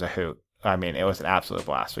a hoot. I mean, it was an absolute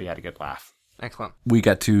blast. We had a good laugh. Excellent. We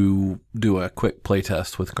got to do a quick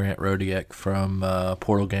playtest with Grant Rodiak from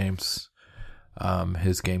Portal Games,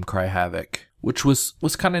 his game Cry Havoc, which was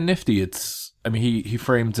kind of nifty. He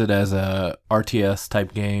frames it as a RTS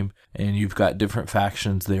type game, and you've got different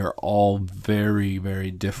factions. They are all very,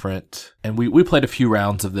 very different. And we played a few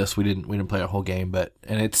rounds of this. We didn't play a whole game,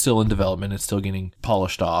 and it's still in development. It's still getting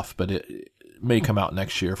polished off, but it may come out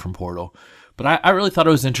next year from Portal. But I really thought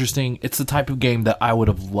it was interesting. It's the type of game that I would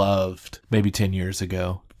have loved maybe 10 years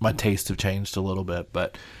ago. My tastes have changed a little bit,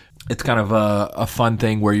 but it's kind of a fun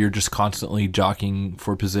thing where you're just constantly jockeying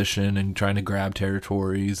for position and trying to grab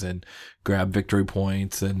territories and grab victory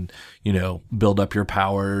points and, build up your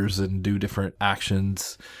powers and do different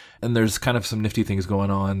actions. And there's kind of some nifty things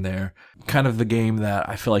going on there. Kind of the game that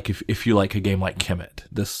I feel like if you like a game like Kemet,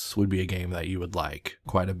 this would be a game that you would like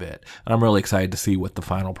quite a bit. And I'm really excited to see what the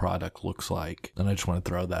final product looks like. And I just want to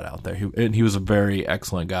throw that out there. He was a very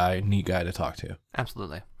excellent guy, neat guy to talk to.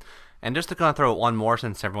 Absolutely. And just to kind of throw one more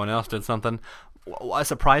since everyone else did something, a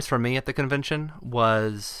surprise for me at the convention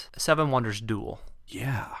was Seven Wonders Duel.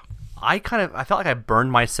 Yeah. I felt like I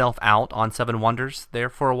burned myself out on Seven Wonders there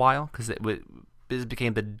for a while because it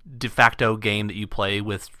became the de facto game that you play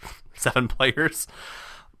with 7 players.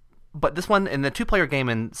 But this one, in the 2-player game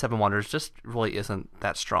in Seven Wonders, just really isn't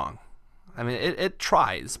that strong. I mean, it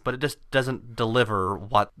tries, but it just doesn't deliver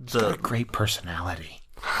what It's got a great personality.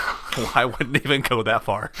 Well, I wouldn't even go that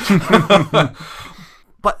far.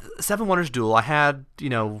 But Seven Wonders Duel, I had,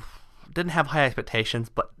 didn't have high expectations,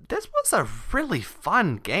 but this was a really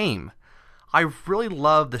fun game. I really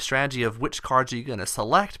love the strategy of which cards are you going to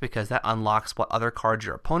select, because that unlocks what other cards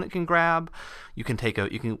your opponent can grab. You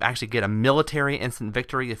can actually get a military instant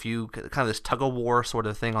victory if you kind of this tug of war sort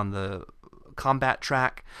of thing on the combat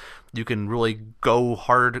track. You can really go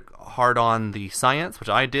hard on the science, which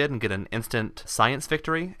I did, and get an instant science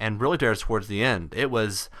victory. And really towards the end,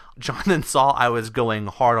 Jonathan saw I was going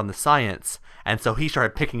hard on the science, and so he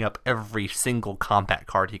started picking up every single combat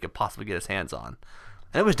card he could possibly get his hands on.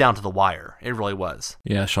 And it was down to the wire. It really was.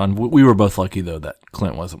 Yeah, Sean, we were both lucky, though, that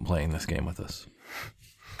Clint wasn't playing this game with us.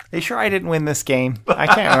 Are you sure I didn't win this game? I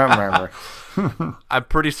can't remember. I'm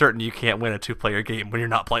pretty certain you can't win a 2-player game when you're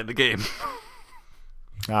not playing the game.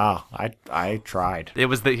 Oh, I tried. He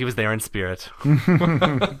was there in spirit.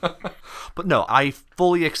 But no, I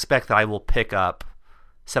fully expect that I will pick up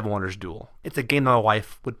Seven Wonders Duel. It's a game that my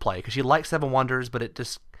wife would play, because she likes Seven Wonders, but it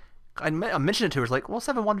just... I mentioned it to her. It's like, well,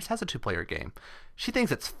 Seven Wonders has a 2-player game. She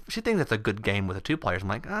thinks it's a good game with 2 players. I'm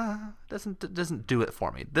like, doesn't do it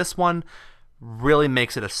for me. This one really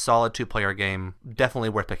makes it a solid 2-player game. Definitely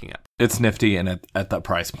worth picking up. It's nifty, and at that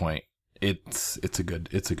price point, it's a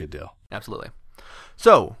good deal. Absolutely.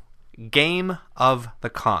 So, game of the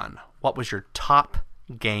con. What was your top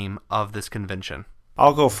game of this convention?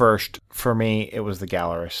 I'll go first. For me, it was the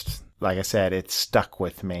Gallerist. Like I said, it stuck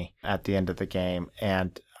with me at the end of the game,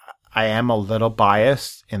 and I am a little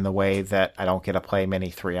biased in the way that I don't get to play many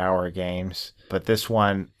 3-hour games. But this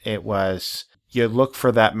one, you look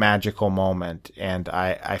for that magical moment, and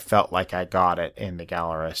I felt like I got it in the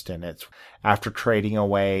Gallerist. And it's after trading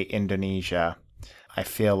away Indonesia, I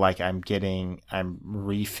feel like I'm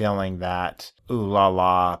refilling that ooh la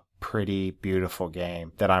la, pretty beautiful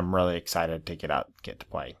game that I'm really excited to get to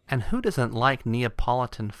play. And who doesn't like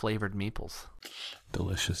Neapolitan flavored meeples?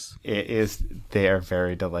 Delicious. They are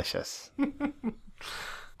very delicious.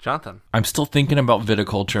 Jonathan. I'm still thinking about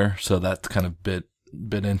viticulture, so that's kind of bit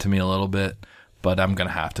into me a little bit, but I'm going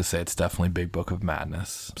to have to say it's definitely Big Book of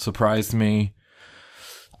Madness. Surprised me.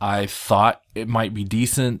 I thought it might be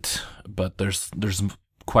decent, but there's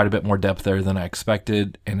quite a bit more depth there than I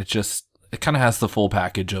expected, and it kind of has the full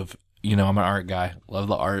package of, I'm an art guy, love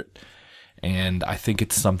the art, and I think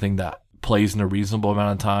it's something that plays in a reasonable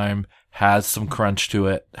amount of time, has some crunch to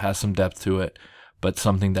it, has some depth to it, but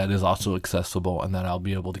something that is also accessible and that I'll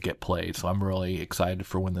be able to get played. So I'm really excited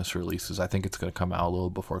for when this releases. I think it's going to come out a little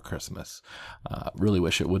before Christmas. Really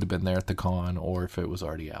wish it would have been there at the con, or if it was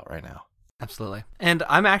already out right now. Absolutely. And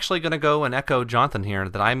I'm actually going to go and echo Jonathan here,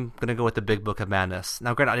 that I'm going to go with the Big Book of Madness.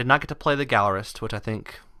 Now, granted, I did not get to play the Gallerist, which I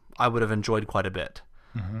think I would have enjoyed quite a bit.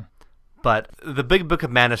 Mm-hmm. But the Big Book of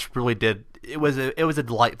Madness really did. It was a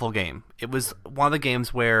delightful game. It was one of the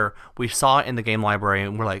games where we saw it in the game library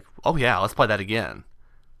and we're like, oh yeah, let's play that again.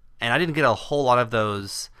 And I didn't get a whole lot of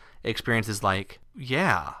those experiences like,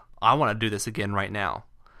 yeah, I want to do this again right now.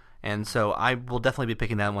 And so I will definitely be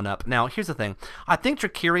picking that one up. Now, here's the thing. I think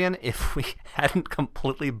Trickerion, if we hadn't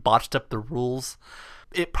completely botched up the rules,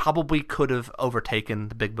 it probably could have overtaken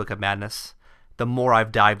the Big Book of Madness. The more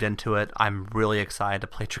I've dived into it, I'm really excited to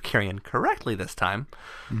play Trickerion correctly this time.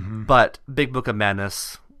 Mm-hmm. But Big Book of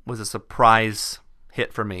Madness was a surprise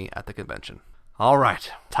hit for me at the convention. All right,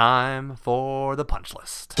 time for the punch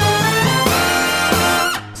list.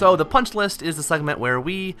 So the punch list is the segment where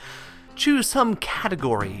we choose some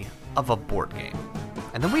category of a board game.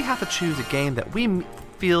 And then we have to choose a game that we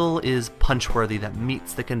feel is punch-worthy, that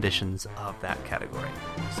meets the conditions of that category.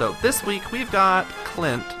 So this week we've got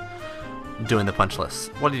Clint doing the punch list.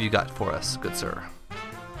 What have you got for us, good sir?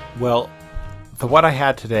 Well, what I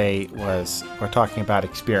had today was, we're talking about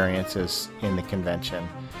experiences in the convention.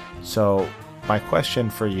 So my question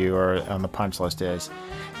for you, or on the punch list, is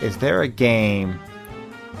there a game,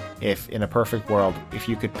 if in a perfect world, if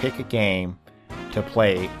you could pick a game to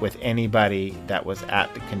play with anybody that was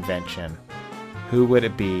at the convention, who would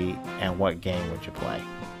it be and what game would you play?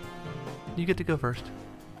 You get to go first.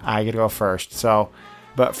 I get to go first. So,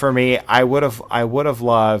 but for me, I would have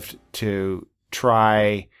loved to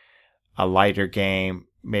try a lighter game,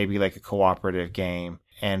 maybe like a cooperative game,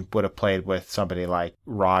 and would have played with somebody like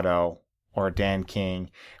Rahdo or Dan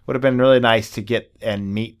King. Would have been really nice to get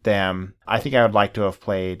and meet them. I think I would like to have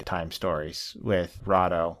played Time Stories with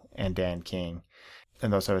Rahdo and Dan King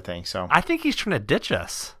and those sort of things. So I think he's trying to ditch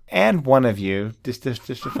us. And one of you, just a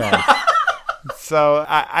fan. So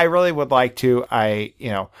I really would like to. I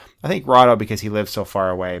think Rahdo, because he lives so far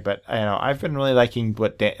away. But I've been really liking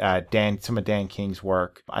what some of Dan King's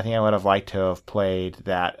work. I think I would have liked to have played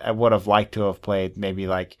that. I would have liked to have played maybe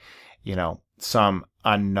like some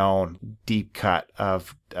unknown deep cut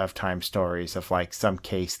of time stories of like some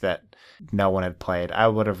case that no one had played. I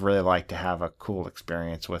would have really liked to have a cool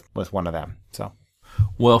experience with one of them. So,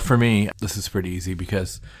 well, for me, this is pretty easy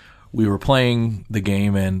because we were playing the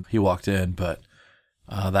game and he walked in, but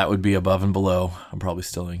that would be Above and Below. I'm probably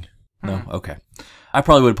stealing. No? Okay. I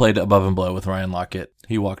probably would have played Above and Below with Ryan Lockett.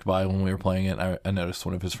 He walked by when we were playing it. I noticed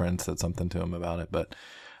one of his friends said something to him about it, but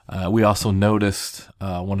we also noticed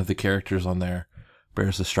one of the characters on there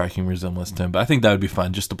bears a striking resemblance to him. But I think that would be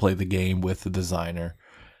fun just to play the game with the designer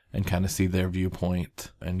and kind of see their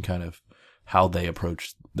viewpoint and kind of how they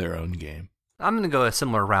approach their own game. I'm going to go a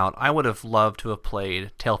similar route. I would have loved to have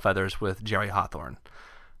played Tail Feathers with Jerry Hawthorne.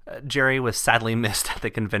 Jerry was sadly missed at the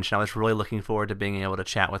convention. I was really looking forward to being able to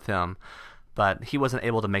chat with him, but he wasn't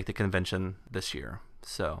able to make the convention this year.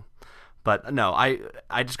 So, but no, I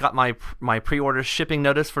just got my pre-order shipping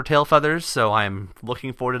notice for Tail Feathers, so I'm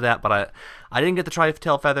looking forward to that. But I didn't get to try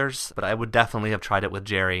Tail Feathers, but I would definitely have tried it with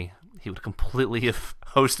Jerry. He would completely have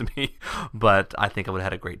hosted me, but I think I would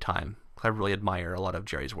have had a great time. I really admire a lot of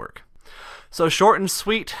Jerry's work. So short and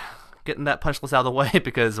sweet, getting that punch list out of the way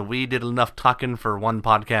because we did enough talking for one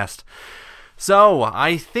podcast. So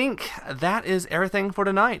I think that is everything for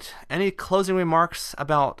tonight. Any closing remarks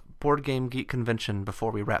about Board Game Geek Convention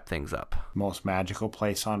before we wrap things up? Most magical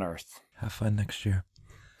place on earth. Have fun next year.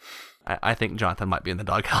 I think Jonathan might be in the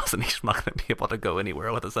doghouse and he's not going to be able to go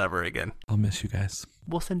anywhere with us ever again. I'll miss you guys.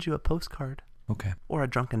 We'll send you a postcard. Okay. Or a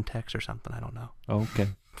drunken text or something. I don't know. Okay.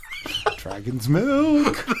 Dragon's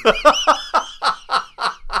milk.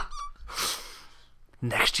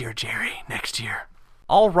 Next year, Jerry. Next year.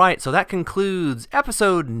 All right, so that concludes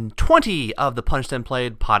episode 20 of the Punched and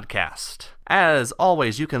Played podcast. As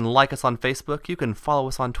always, you can like us on Facebook, you can follow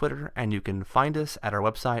us on Twitter, and you can find us at our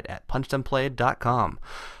website at punchedandplayed.com.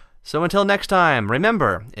 So until next time,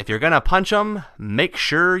 remember, if you're going to punch 'em, make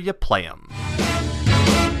sure you play 'em.